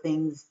of the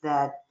things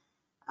that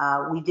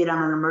we did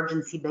on an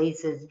emergency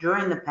basis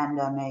during the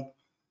pandemic,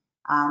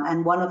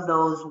 and one of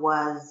those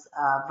was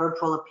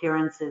virtual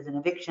appearances and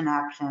eviction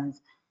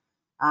actions.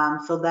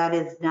 So that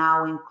is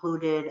now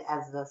included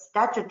as a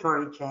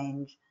statutory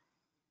change.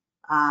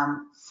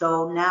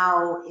 So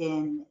now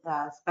in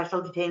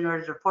special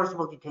detainers or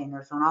forcible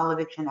detainers, so in all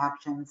eviction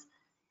actions,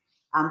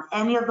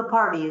 any of the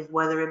parties,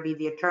 whether it be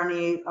the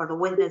attorney or the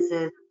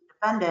witnesses,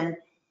 defendant,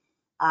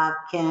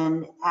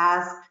 can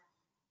ask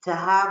to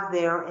have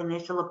their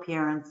initial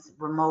appearance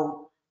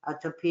remote,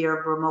 to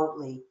appear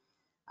remotely,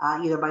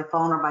 either by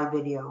phone or by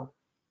video.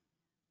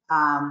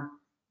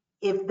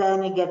 If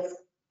then it gets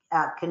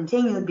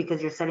continued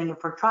because you're setting it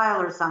for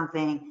trial or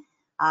something,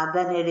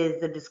 then it is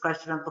the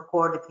discretion of the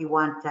court if you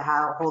want to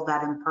hold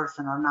that in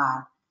person or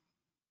not.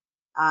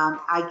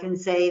 I can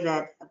say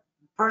that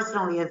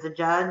personally as a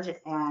judge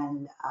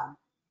and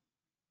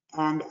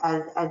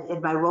as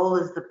in my role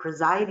as the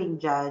presiding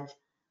judge,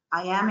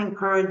 I am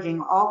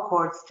encouraging all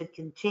courts to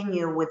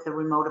continue with the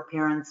remote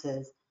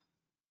appearances.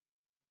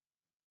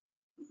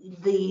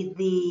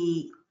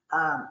 The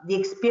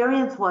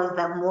experience was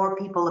that more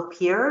people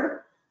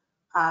appeared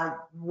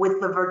with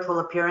the virtual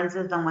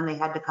appearances than when they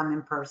had to come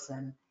in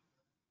person.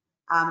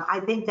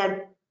 I think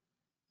that,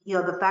 you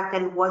know, the fact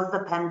that it was the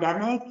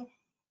pandemic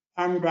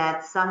and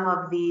that some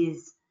of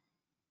these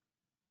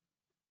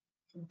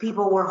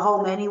people were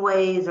home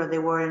anyways, or they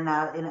were in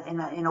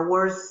a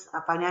worse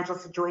financial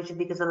situation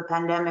because of the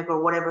pandemic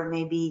or whatever it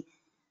may be,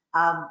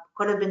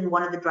 could have been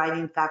one of the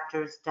driving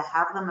factors to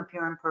have them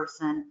appear in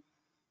person.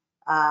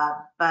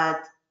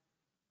 But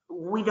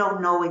we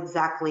don't know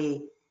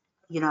exactly,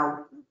 you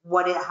know,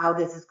 how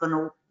this is going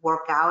to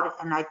work out.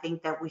 And I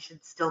think that we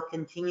should still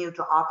continue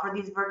to offer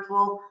these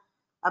virtual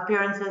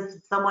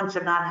appearances. Someone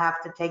should not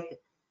have to take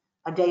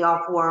a day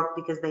off work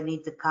because they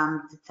need to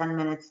come to 10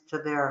 minutes to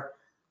their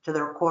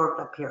court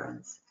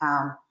appearance.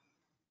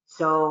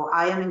 So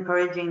I am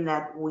encouraging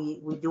that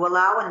we do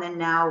allow, and then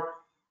now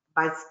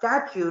by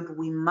statute,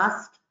 we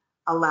must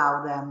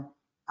allow them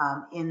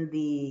in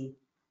these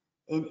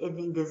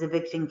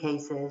eviction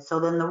cases.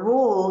 So then the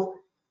rules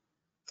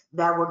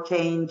that were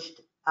changed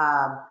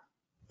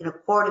in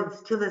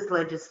accordance to this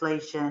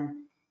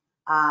legislation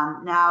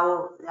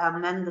now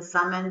amend the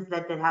summons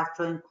that it has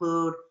to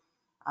include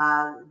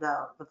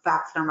the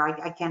fax number.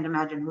 I can't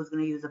imagine who's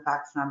going to use a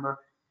fax number,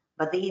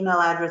 but the email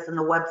address and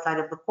the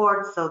website of the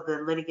court so the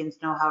litigants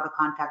know how to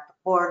contact the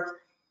court,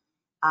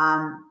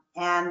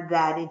 and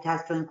that it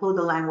has to include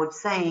the language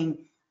saying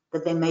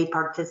that they may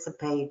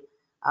participate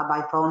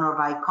by phone or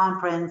by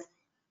conference,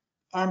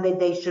 and that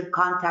they should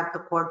contact the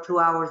court 2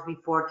 hours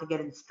before to get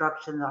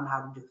instructions on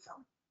how to do so.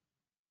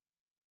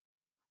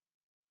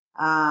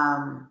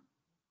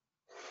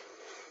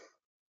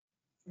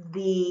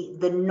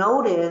 the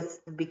notice,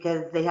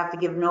 because they have to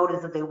give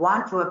notice that they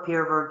want to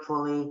appear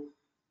virtually,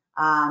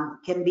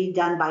 can be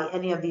done by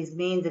any of these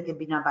means. It can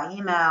be done by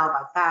email,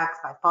 by fax,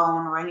 by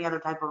phone, or any other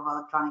type of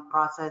electronic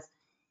process,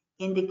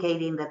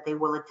 indicating that they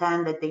will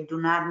attend, that they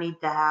do not need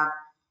to have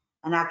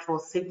an actual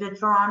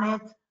signature on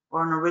it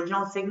or an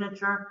original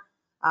signature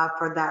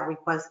for that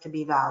request to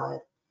be valid.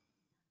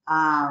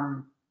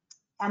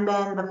 And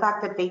then the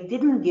fact that they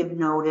didn't give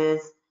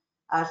notice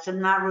should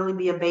not really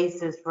be a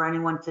basis for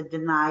anyone to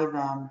deny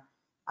them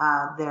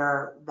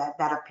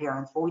that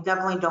appearance. What we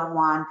definitely don't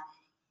want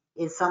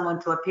is someone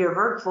to appear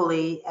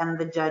virtually and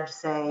the judge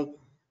say,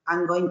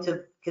 I'm going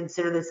to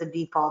consider this a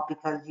default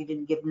because you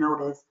didn't give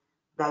notice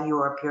that you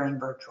are appearing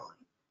virtually.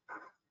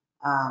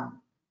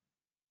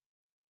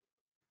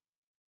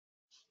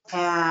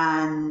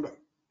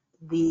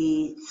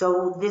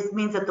 So this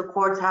means that the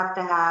courts have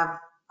to have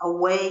a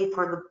way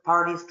for the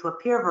parties to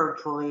appear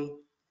virtually.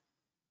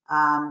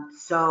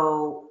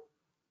 So,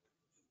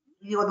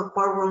 the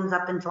courtrooms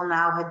up until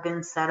now had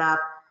been set up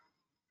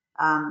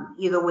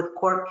either with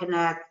Court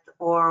Connect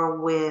or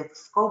with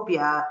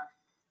Scopia.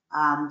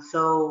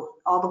 So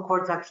all the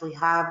courts actually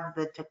have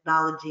the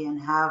technology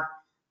and have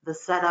the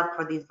setup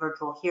for these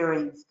virtual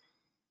hearings.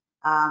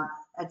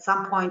 At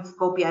some point,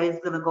 Scopia is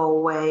going to go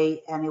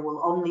away and it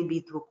will only be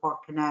through Court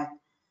Connect.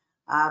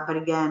 But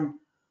again,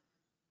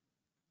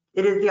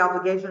 it is the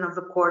obligation of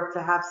the court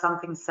to have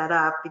something set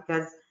up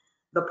because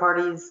the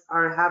parties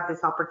have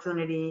this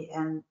opportunity,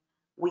 and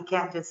we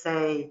can't just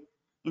say,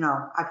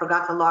 I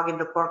forgot to log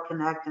into Court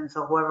Connect, and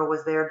so whoever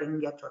was there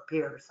didn't get to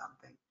appear or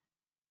something.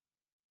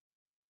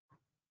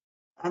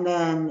 And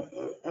then,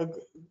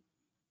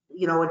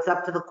 it's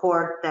up to the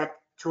court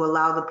to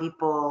allow the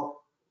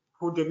people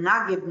who did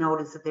not give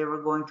notice that they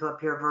were going to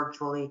appear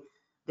virtually.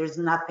 There's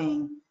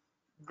nothing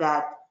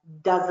that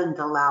doesn't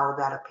allow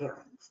that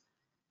appearance.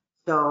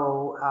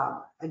 So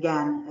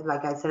again,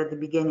 like I said at the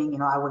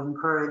beginning, I would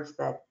encourage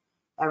that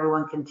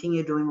everyone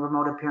continue doing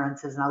remote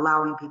appearances and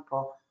allowing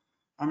people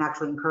and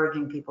actually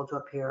encouraging people to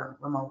appear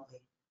remotely.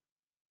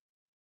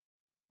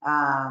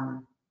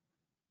 And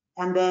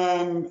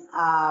then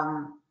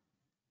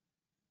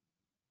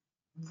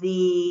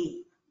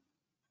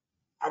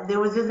there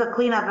was just a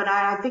cleanup, and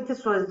I think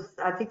this was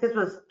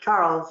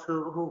Charles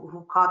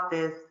who caught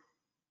this,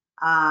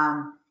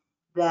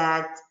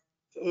 that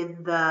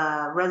in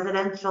the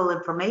residential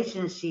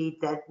information sheet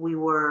that we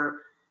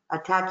were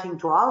attaching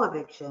to all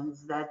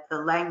evictions, that the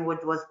language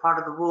was part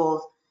of the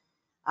rules.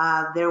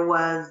 There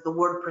was the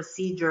word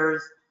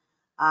procedures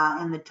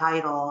in the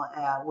title,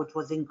 which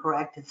was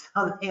incorrect. And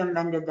so they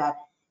amended that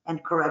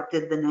and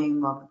corrected the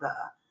name of the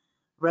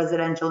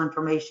residential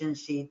information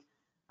sheet,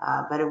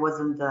 but it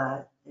wasn't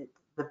the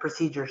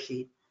procedure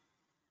sheet.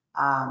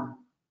 All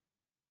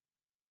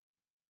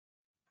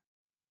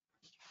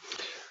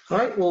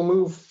right, we'll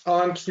move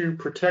on to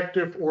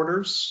protective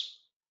orders.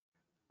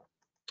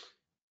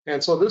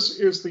 And so this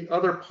is the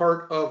other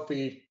part of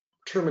the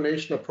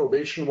termination of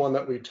probation one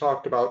that we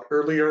talked about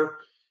earlier.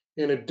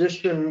 In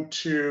addition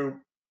to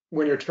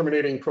when you're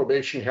terminating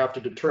probation, you have to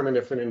determine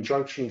if an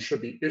injunction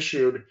should be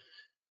issued.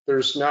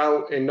 There's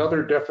now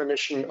another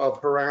definition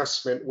of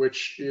harassment,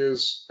 which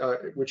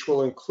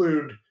will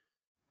include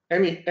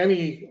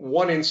any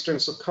one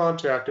instance of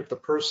contact if the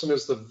person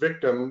is the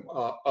victim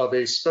of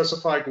a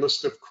specified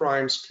list of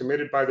crimes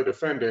committed by the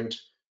defendant,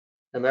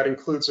 and that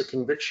includes a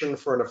conviction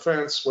for an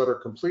offense, whether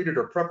completed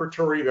or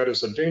preparatory, that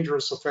is a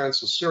dangerous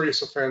offense, a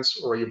serious offense,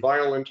 or a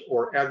violent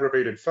or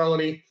aggravated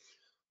felony,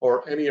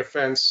 or any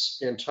offense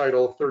in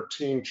Title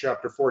 13,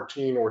 Chapter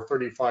 14, or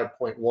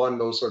 35.1.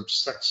 Those are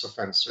sex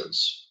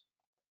offenses.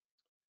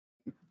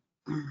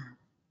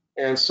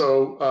 And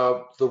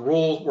so the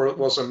rule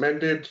was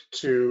amended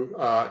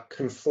to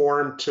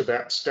conform to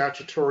that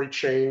statutory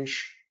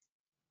change.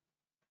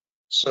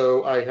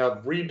 So I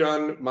have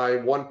redone my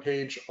one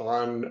page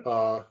on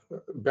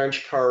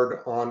bench card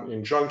on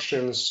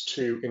injunctions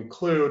to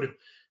include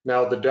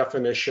now the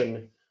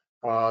definition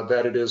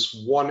that it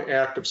is one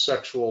act of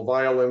sexual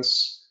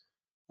violence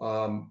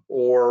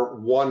or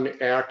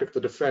one act if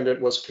the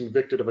defendant was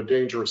convicted of a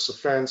dangerous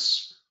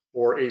offense,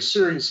 or a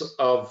series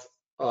of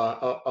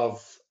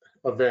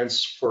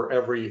events for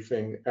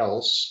everything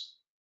else.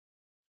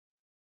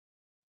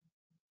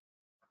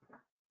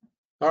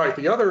 All right,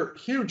 the other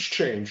huge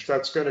change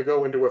that's going to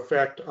go into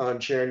effect on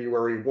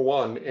January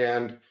 1,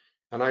 and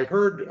I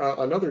heard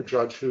another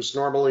judge who's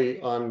normally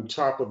on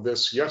top of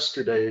this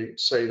yesterday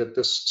say that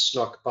this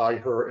snuck by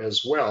her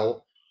as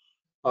well.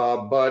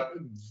 But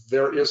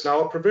there is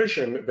now a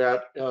provision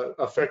that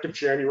effective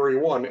January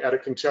 1, at a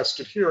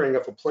contested hearing,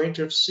 if a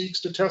plaintiff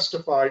seeks to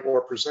testify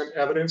or present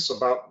evidence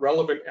about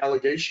relevant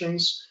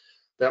allegations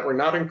that were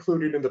not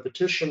included in the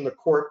petition, the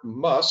court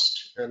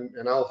must,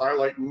 and I'll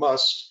highlight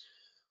must,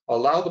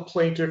 allow the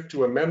plaintiff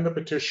to amend the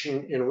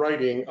petition in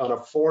writing on a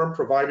form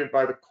provided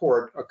by the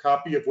court, a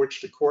copy of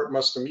which the court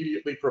must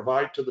immediately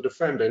provide to the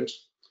defendant.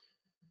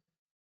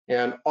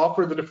 and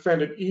offer the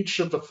defendant each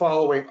of the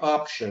following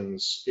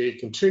options: a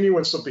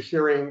continuance of the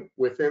hearing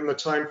within the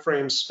time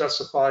frame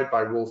specified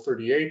by Rule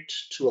 38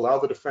 to allow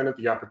the defendant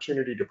the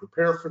opportunity to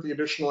prepare for the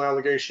additional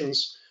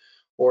allegations,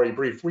 or a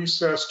brief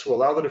recess to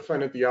allow the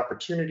defendant the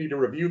opportunity to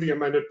review the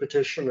amended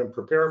petition and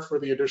prepare for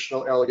the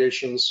additional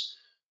allegations,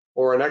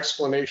 or an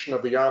explanation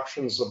of the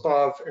options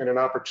above and an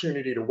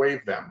opportunity to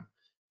waive them.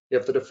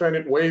 If the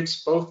defendant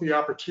waives both the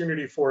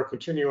opportunity for a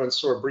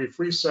continuance or a brief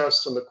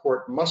recess, then the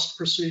court must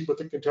proceed with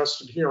the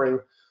contested hearing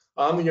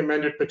on the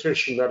amended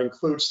petition that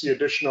includes the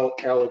additional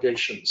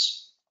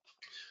allegations.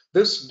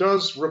 This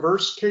does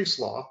reverse case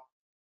law,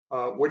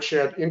 which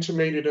had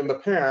intimated in the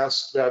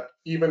past that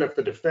even if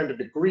the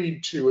defendant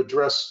agreed to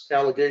address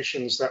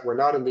allegations that were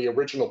not in the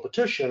original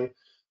petition,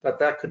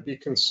 that could be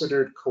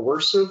considered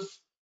coercive.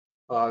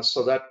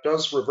 So that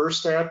does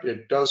reverse that.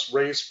 It does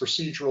raise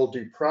procedural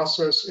due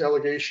process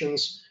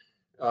allegations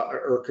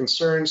or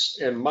concerns.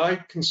 And my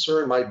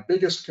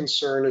biggest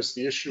concern is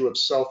the issue of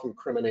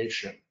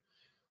self-incrimination.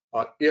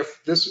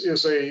 If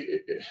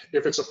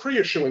it's a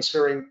pre-issuance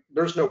hearing,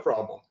 there's no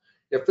problem.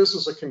 If this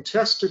is a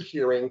contested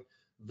hearing,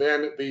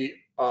 then the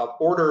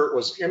order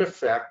was in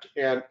effect.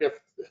 And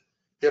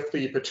if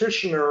the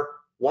petitioner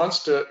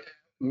wants to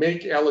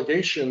make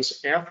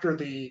allegations after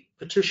the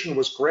petition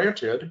was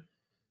granted,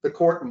 the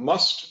court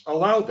must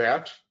allow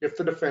that if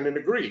the defendant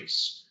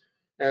agrees.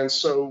 And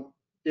so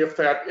if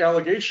that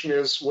allegation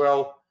is,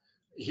 well,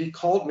 he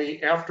called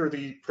me after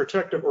the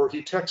protective, or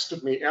he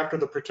texted me after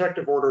the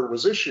protective order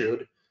was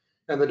issued,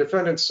 and the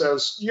defendant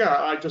says, yeah,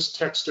 I just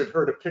texted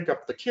her to pick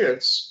up the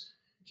kids,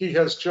 he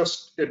has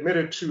just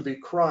admitted to the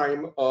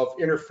crime of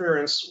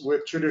interference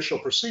with judicial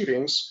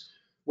proceedings,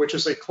 which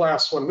is a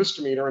Class 1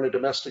 misdemeanor and a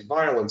domestic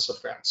violence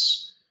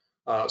offense.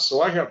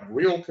 So I have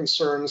real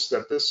concerns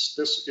that this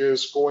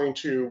is going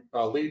to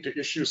lead to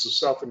issues of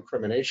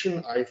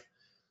self-incrimination.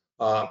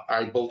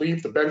 I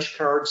believe the bench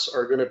cards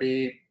are going to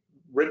be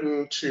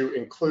written to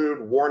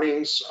include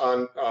warnings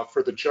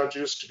for the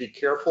judges to be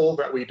careful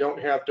that we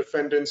don't have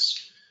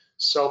defendants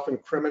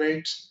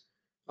self-incriminate.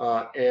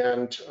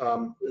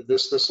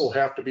 This will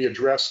have to be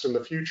addressed in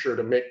the future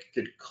to make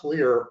it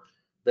clear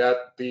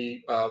that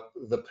the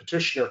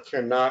petitioner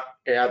cannot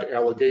add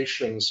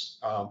allegations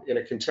in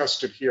a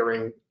contested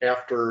hearing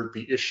after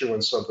the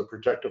issuance of the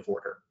protective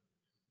order.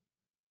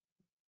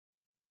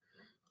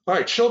 All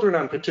right, children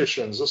on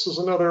petitions. This is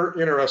another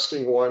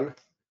interesting one.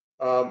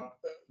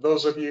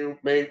 Those of you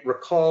may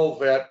recall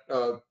that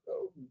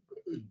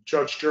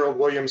Judge Gerald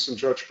Williams and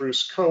Judge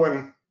Bruce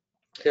Cohen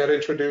had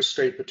introduced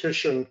a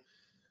petition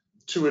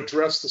to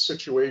address the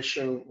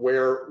situation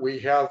where we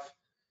have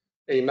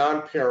a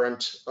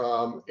non-parent,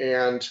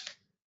 and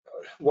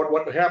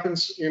what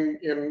happens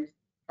in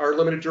our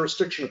limited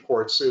jurisdiction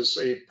courts is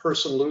a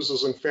person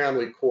loses in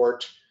family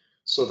court,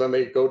 so then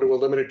they go to a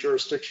limited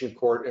jurisdiction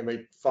court and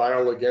they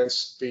file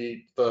against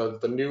the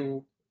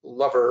new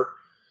lover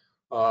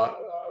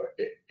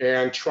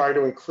and try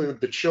to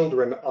include the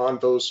children on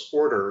those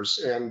orders,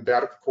 and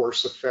that of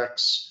course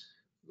affects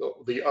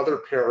the other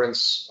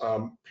parents'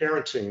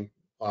 parenting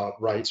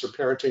rights or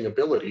parenting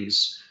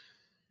abilities.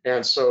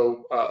 And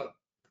so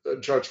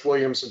Judge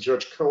Williams and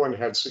Judge Cohen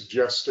had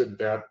suggested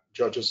that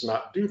judges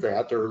not do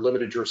that, their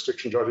limited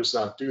jurisdiction judges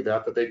not do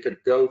that, but they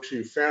could go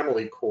to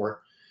family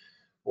court.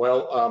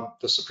 Well,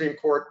 the Supreme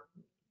Court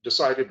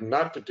decided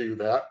not to do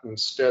that.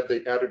 Instead,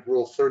 they added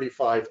Rule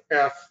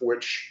 35F,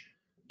 which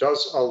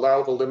does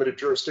allow the limited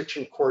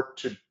jurisdiction court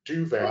to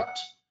do that.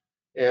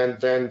 And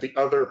then the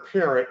other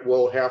parent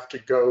will have to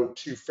go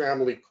to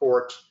family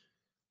court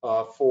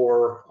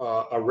for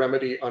a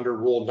remedy under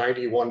Rule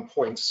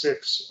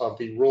 91.6 of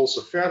the Rules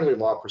of Family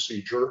Law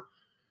Procedure,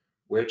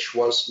 which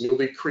was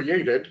newly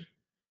created.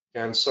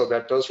 And so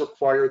that does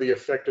require the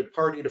affected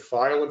party to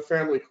file in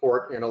family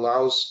court and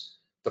allows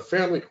the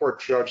family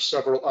court judge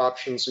several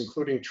options,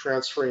 including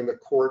transferring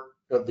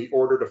the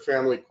order to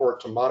family court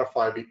to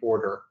modify the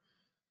order.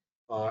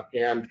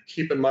 And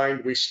keep in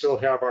mind, we still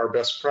have our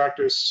best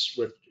practice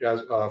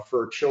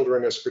for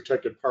children as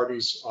protected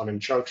parties on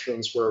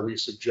injunctions, where we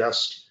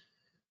suggest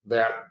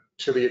that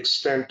to the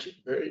extent,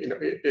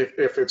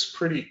 if it's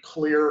pretty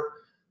clear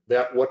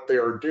that what they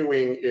are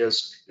doing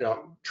is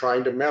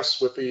trying to mess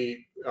with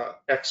the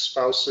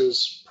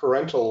ex-spouse's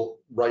parental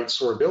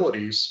rights or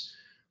abilities,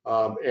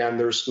 and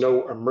there's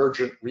no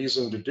emergent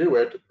reason to do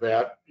it,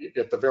 that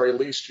at the very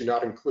least you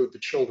not include the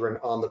children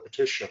on the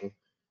petition.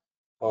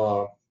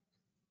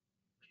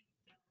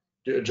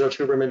 Judge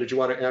Huberman, did you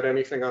want to add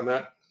anything on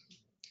that?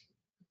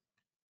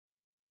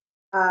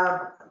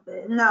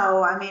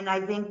 No, I mean,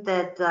 I think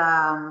that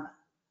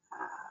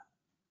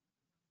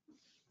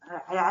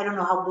I don't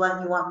know how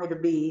blunt you want me to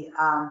be.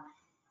 I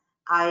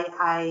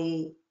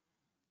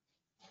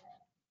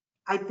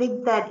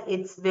think that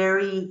it's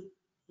very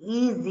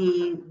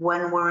easy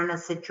when we're in a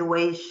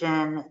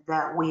situation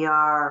that we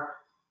are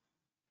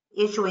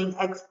issuing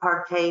ex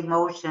parte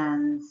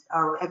motions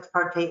or ex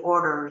parte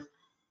orders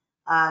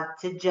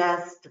to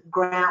just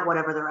grant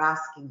whatever they're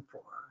asking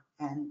for,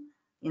 and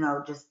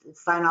just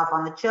sign off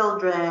on the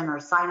children or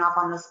sign off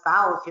on the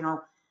spouse.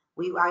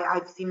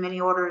 I've seen many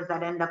orders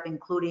that end up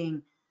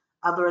including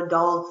other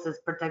adults as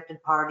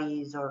protected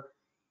parties, or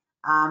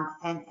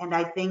and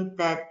I think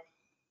that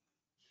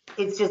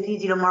it's just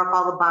easy to mark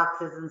all the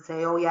boxes and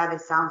say, oh yeah,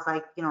 this sounds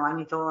like, I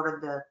need to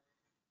order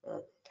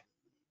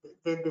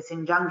this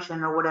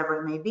injunction or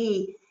whatever it may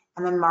be,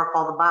 and then mark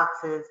all the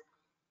boxes.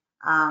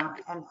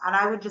 And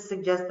I would just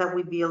suggest that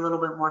we be a little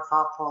bit more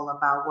thoughtful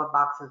about what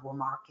boxes we're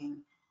marking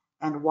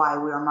and why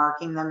we are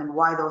marking them and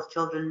why those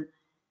children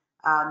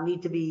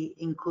need to be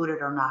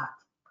included or not.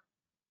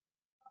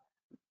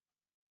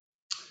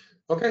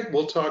 Okay,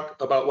 we'll talk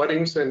about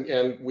weddings,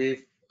 and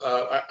we've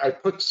I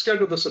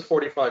scheduled this at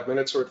 45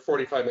 minutes. We're at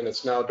 45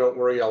 minutes now. Don't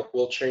worry,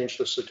 we'll change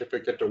the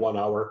certificate to 1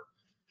 hour.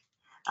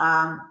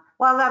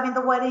 Well, I mean,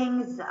 the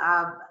weddings,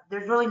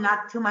 there's really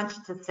not too much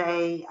to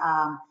say.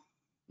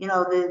 There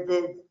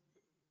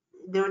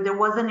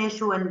was an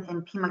issue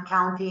in Pima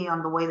County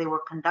on the way they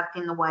were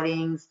conducting the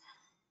weddings.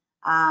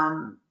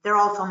 There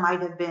also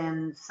might have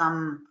been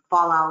some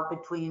fallout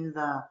between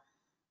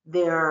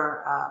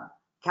their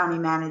county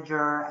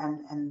manager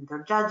and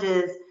their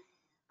judges.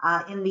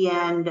 In the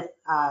end,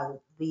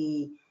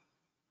 the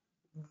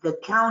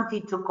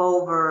county took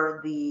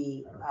over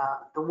the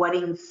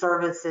wedding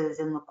services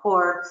in the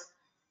courts.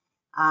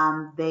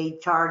 They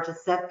charge a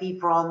set fee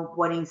for all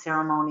wedding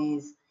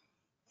ceremonies,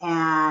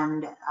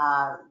 and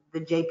the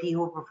JP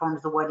who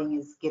performs the wedding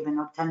is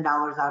given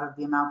 $10 out of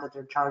the amount that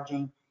they're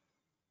charging.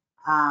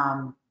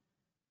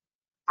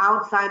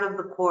 Outside of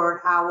the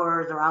court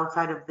hours or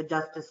outside of the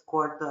justice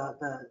court,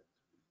 the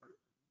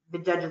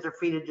judges are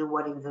free to do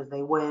weddings as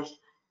they wish.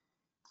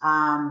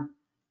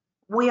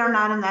 We are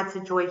not in that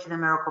situation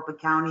in Maricopa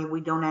County.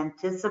 We don't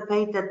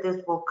anticipate that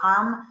this will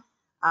come,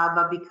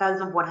 but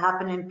because of what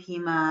happened in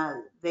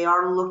Pima, they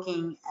are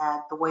looking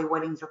at the way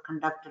weddings are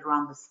conducted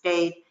around the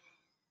state,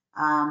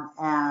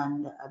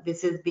 and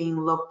this is being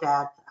looked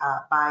at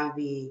by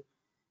the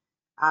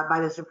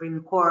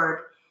Supreme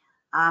Court.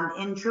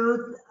 In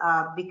truth,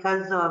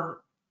 because of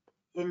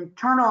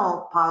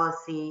internal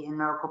policy in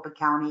Maricopa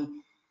County,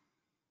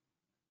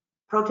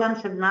 Pro Tem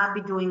should not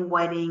be doing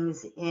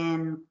weddings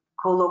in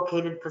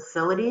co-located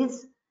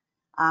facilities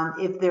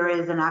if there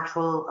is an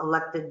actual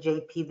elected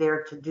JP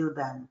there to do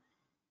them.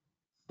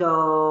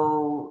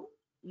 So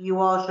you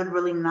all should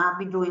really not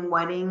be doing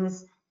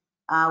weddings.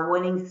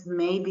 Weddings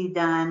may be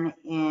done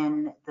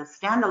in the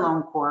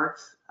standalone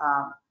courts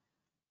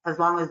as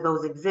long as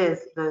those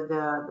exist.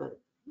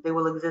 They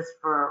will exist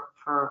for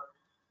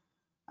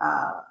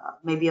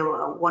maybe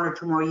 1 or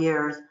 2 more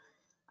years.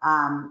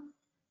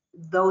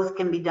 Those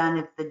can be done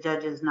if the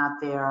judge is not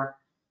there.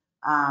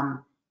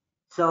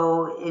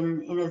 So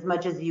in as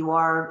much as you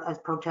are as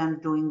pro tem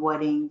doing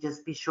wedding,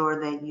 just be sure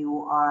that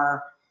you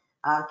are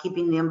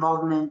keeping the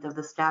involvement of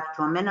the staff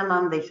to a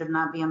minimum. They should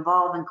not be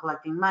involved in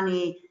collecting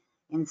money,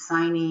 in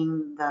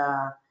signing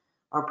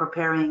or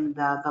preparing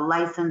the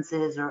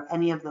licenses or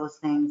any of those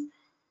things.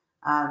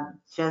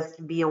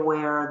 Just be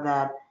aware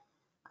that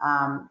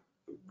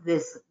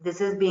this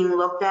is being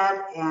looked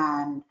at,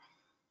 and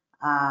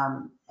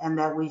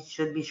that we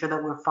should be sure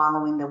that we're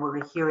following, that we're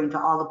adhering to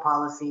all the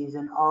policies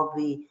and all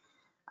the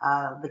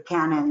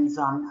canons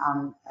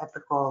on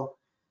ethical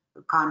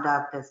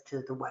conduct as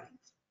to the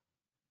weddings.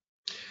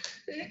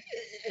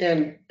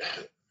 And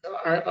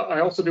I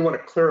also do want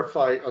to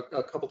clarify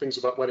a couple things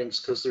about weddings,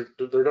 because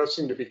there does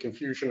seem to be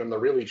confusion, and there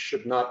really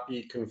should not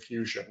be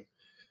confusion.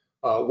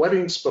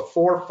 Weddings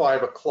before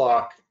 5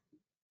 o'clock,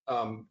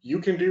 you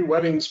can do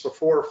weddings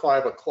before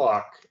 5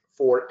 o'clock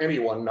for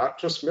anyone, not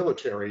just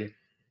military,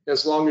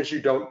 as long as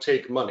you don't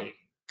take money.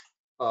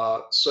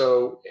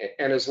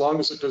 And as long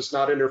as it does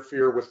not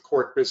interfere with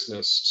court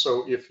business.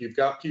 So if you've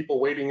got people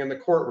waiting in the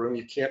courtroom,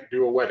 you can't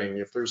do a wedding.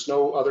 If there's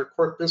no other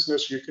court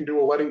business, you can do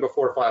a wedding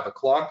before 5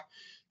 o'clock.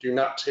 Do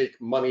not take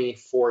money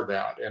for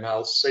that. And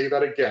I'll say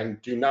that again,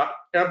 do not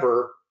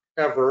ever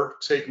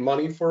take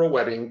money for a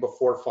wedding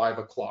before 5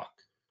 o'clock.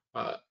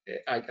 I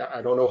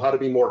don't know how to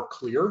be more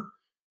clear,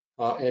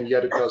 and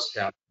yet it does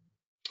happen.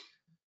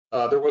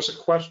 There was a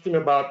question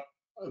about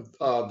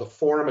the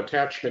form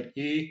attachment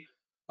E.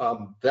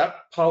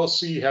 That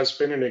policy has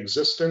been in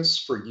existence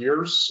for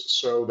years,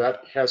 so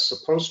that has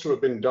supposed to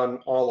have been done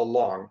all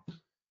along.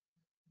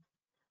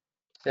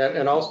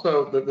 And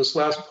also, this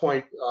last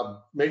point,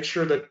 make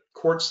sure that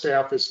court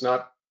staff is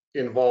not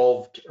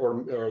involved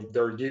or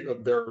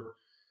they're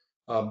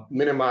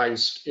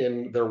minimized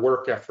in their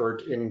work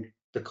effort in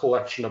the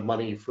collection of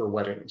money for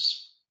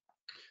weddings.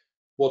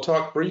 We'll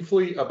talk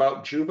briefly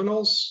about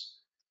juveniles,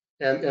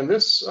 and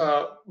this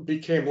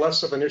became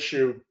less of an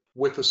issue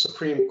with the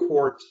Supreme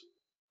Court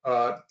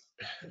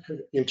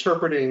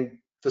interpreting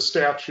the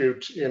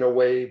statute in a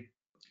way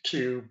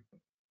to,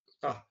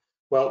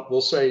 well,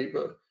 we'll say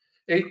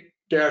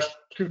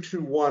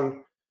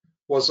 8-221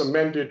 was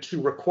amended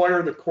to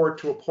require the court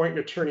to appoint an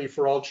attorney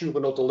for all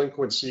juvenile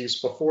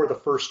delinquencies before the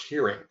first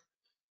hearing.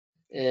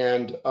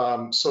 And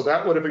so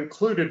that would have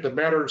included the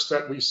matters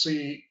that we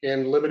see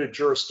in limited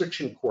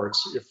jurisdiction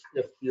courts.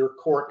 If your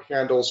court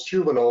handles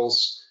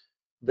juveniles,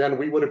 then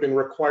we would have been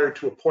required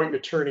to appoint an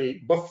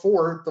attorney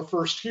before the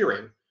first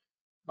hearing.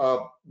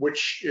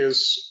 which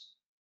is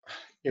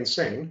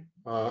insane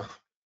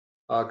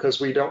because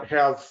we don't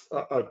have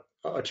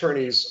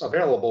attorneys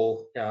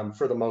available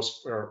for the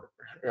most or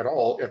at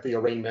all at the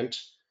arraignment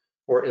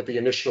or at the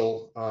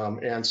initial,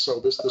 and so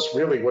this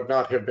really would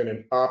not have been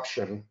an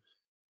option.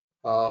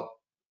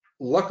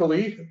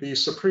 Luckily, the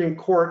Supreme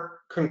Court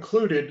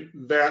concluded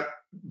that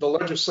the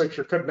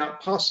legislature could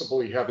not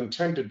possibly have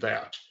intended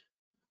that.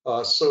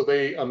 So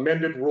they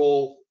amended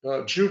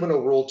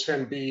Juvenile Rule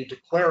 10b to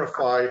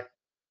clarify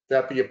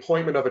that the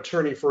appointment of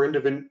attorney for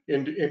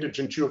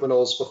indigent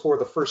juveniles before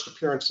the first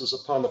appearance is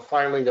upon the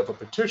filing of a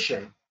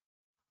petition.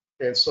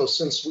 And so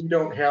since we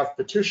don't have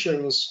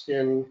petitions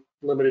in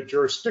limited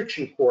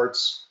jurisdiction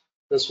courts,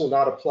 this will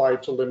not apply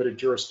to limited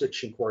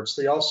jurisdiction courts.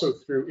 They also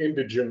threw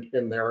indigent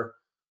in there,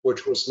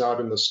 which was not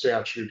in the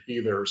statute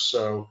either.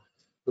 So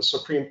the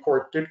Supreme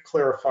Court did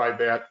clarify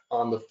that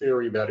on the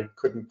theory that it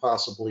couldn't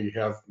possibly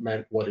have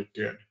meant what it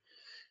did.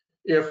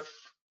 If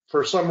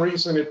for some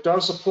reason it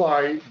does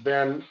apply,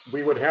 then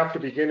we would have to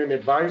begin an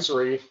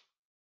advisory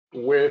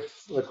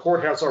with, the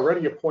court has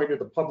already appointed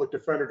the public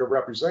defender to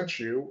represent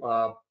you.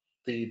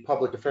 The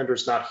public defender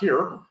is not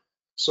here,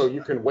 so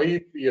you can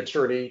waive the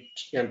attorney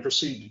and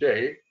proceed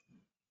today.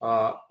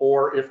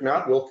 Or if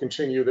not, we'll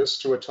continue this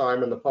to a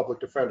time and the public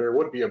defender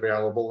would be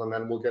available, and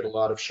then we'll get a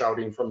lot of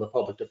shouting from the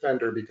public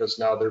defender because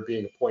now they're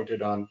being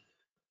appointed on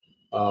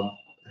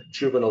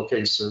juvenile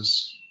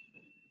cases.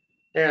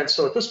 And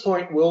so at this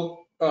point, we'll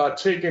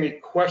take any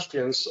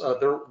questions.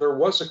 There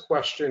was a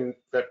question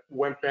that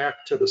went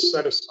back to the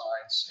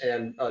set-asides,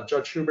 and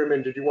Judge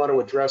Huberman, did you want to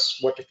address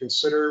what to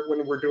consider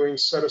when we're doing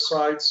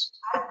set-asides?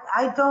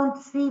 I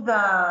don't see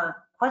the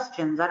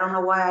questions. I don't know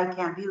why I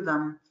can't view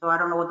them, so I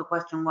don't know what the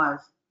question was.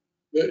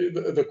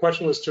 The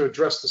question was to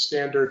address the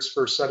standards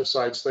for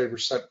set-asides. They were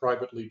sent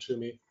privately to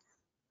me.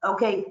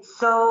 Okay,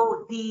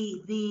 so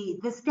the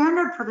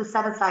standard for the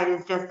set-aside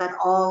is just that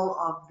all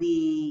of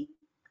the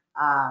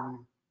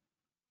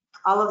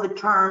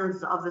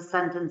terms of the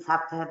sentence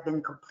have to have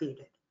been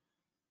completed.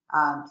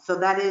 So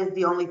that is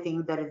the only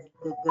thing that is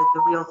the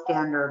real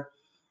standard.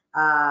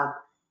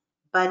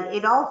 But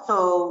it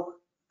also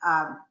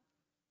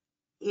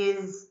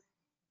is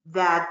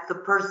that the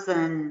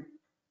person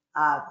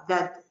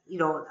that, you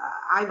know,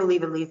 I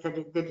believe at least that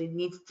it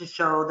needs to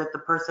show that the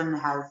person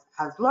has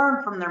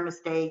learned from their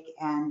mistake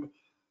and,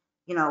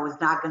 you know, is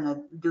not going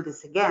to do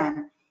this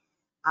again.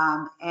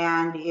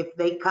 And if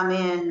they come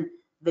in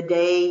the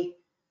day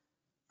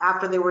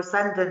after they were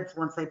sentenced,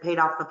 once they paid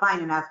off the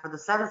fine and asked for the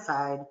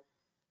set-aside,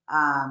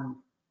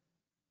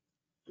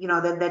 you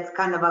know, that's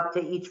kind of up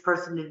to each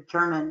person to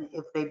determine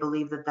if they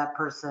believe that that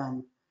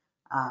person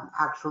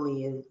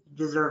actually is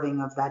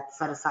deserving of that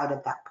set-aside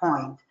at that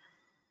point.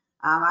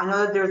 I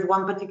know that there's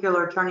one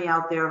particular attorney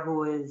out there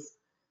who is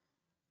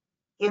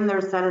in their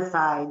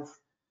set-asides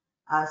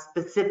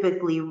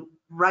specifically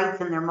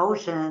writes in their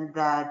motion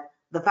that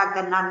the fact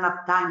that not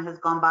enough time has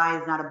gone by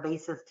is not a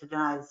basis to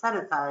deny the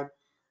set-aside.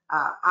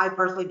 I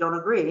personally don't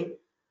agree.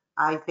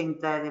 I think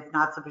that if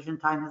not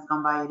sufficient time has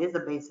gone by, it is a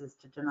basis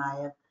to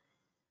deny it.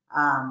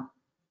 I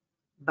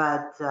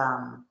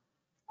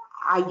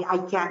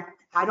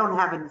don't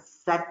have a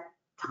set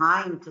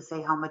time to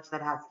say how much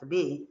that has to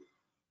be.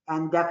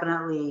 And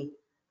definitely,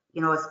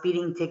 you know, a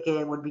speeding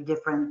ticket would be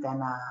different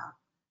than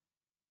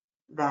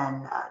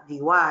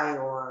DUI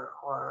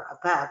or a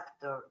theft,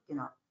 or, you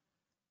know,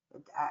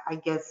 I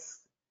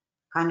guess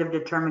kind of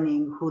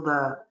determining who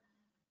the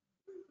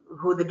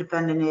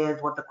defendant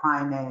is, what the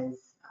crime is,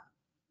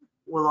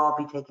 will all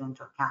be taken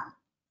into account.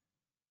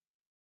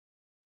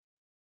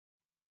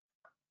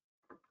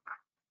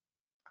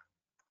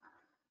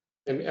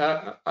 And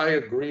I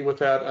agree with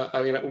that.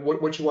 I mean,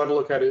 what you want to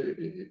look at,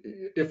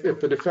 if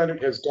the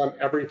defendant has done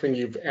everything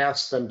you've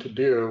asked them to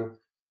do,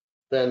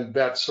 then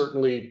that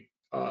certainly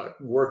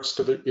works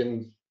to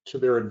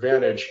their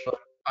advantage. But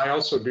I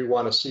also do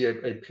want to see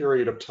a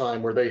period of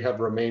time where they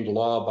have remained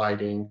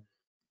law-abiding,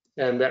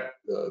 and that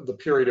the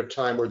period of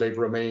time where they've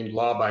remained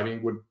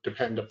law-abiding would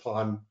depend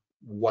upon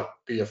what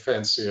the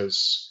offense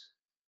is.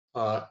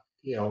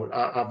 You know,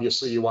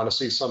 obviously you want to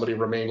see somebody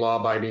remain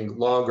law-abiding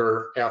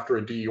longer after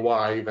a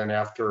DUI than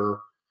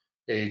after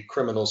a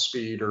criminal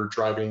speed or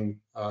driving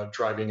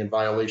in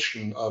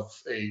violation of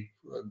a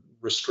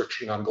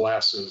restriction on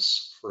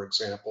glasses, for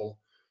example.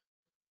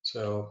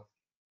 So,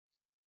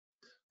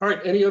 all right,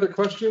 any other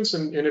questions?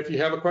 And if you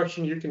have a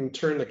question, you can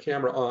turn the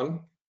camera on.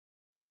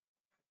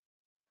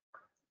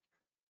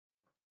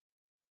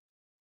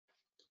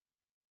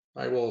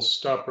 I will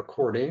stop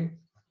recording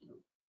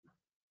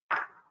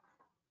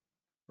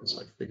once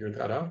I figure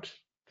that out.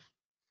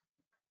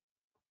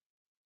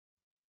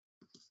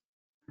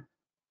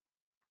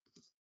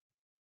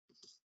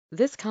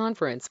 This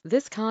conference. All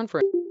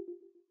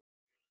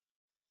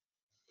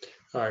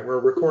right, we're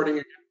recording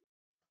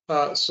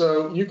again.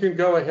 So you can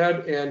go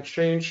ahead and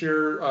change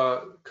your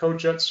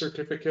CoJet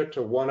certificate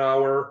to 1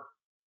 hour.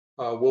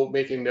 We'll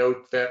make a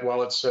note that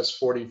while it says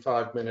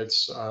 45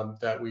 minutes,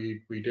 that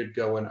we did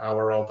go an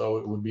hour, although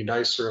it would be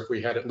nicer if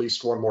we had at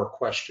least one more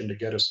question to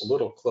get us a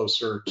little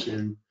closer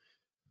to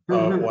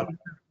 1 hour.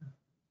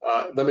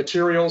 The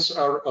materials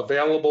are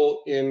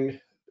available in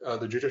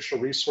the Judicial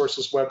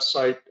Resources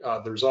website.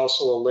 There's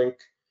also a link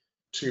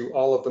to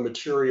all of the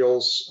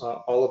materials,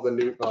 all of the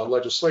new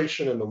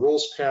legislation and the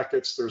rules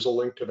packets. There's a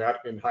link to that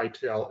in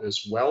Hightail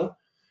as well.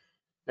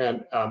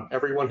 And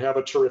everyone have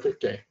a terrific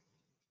day.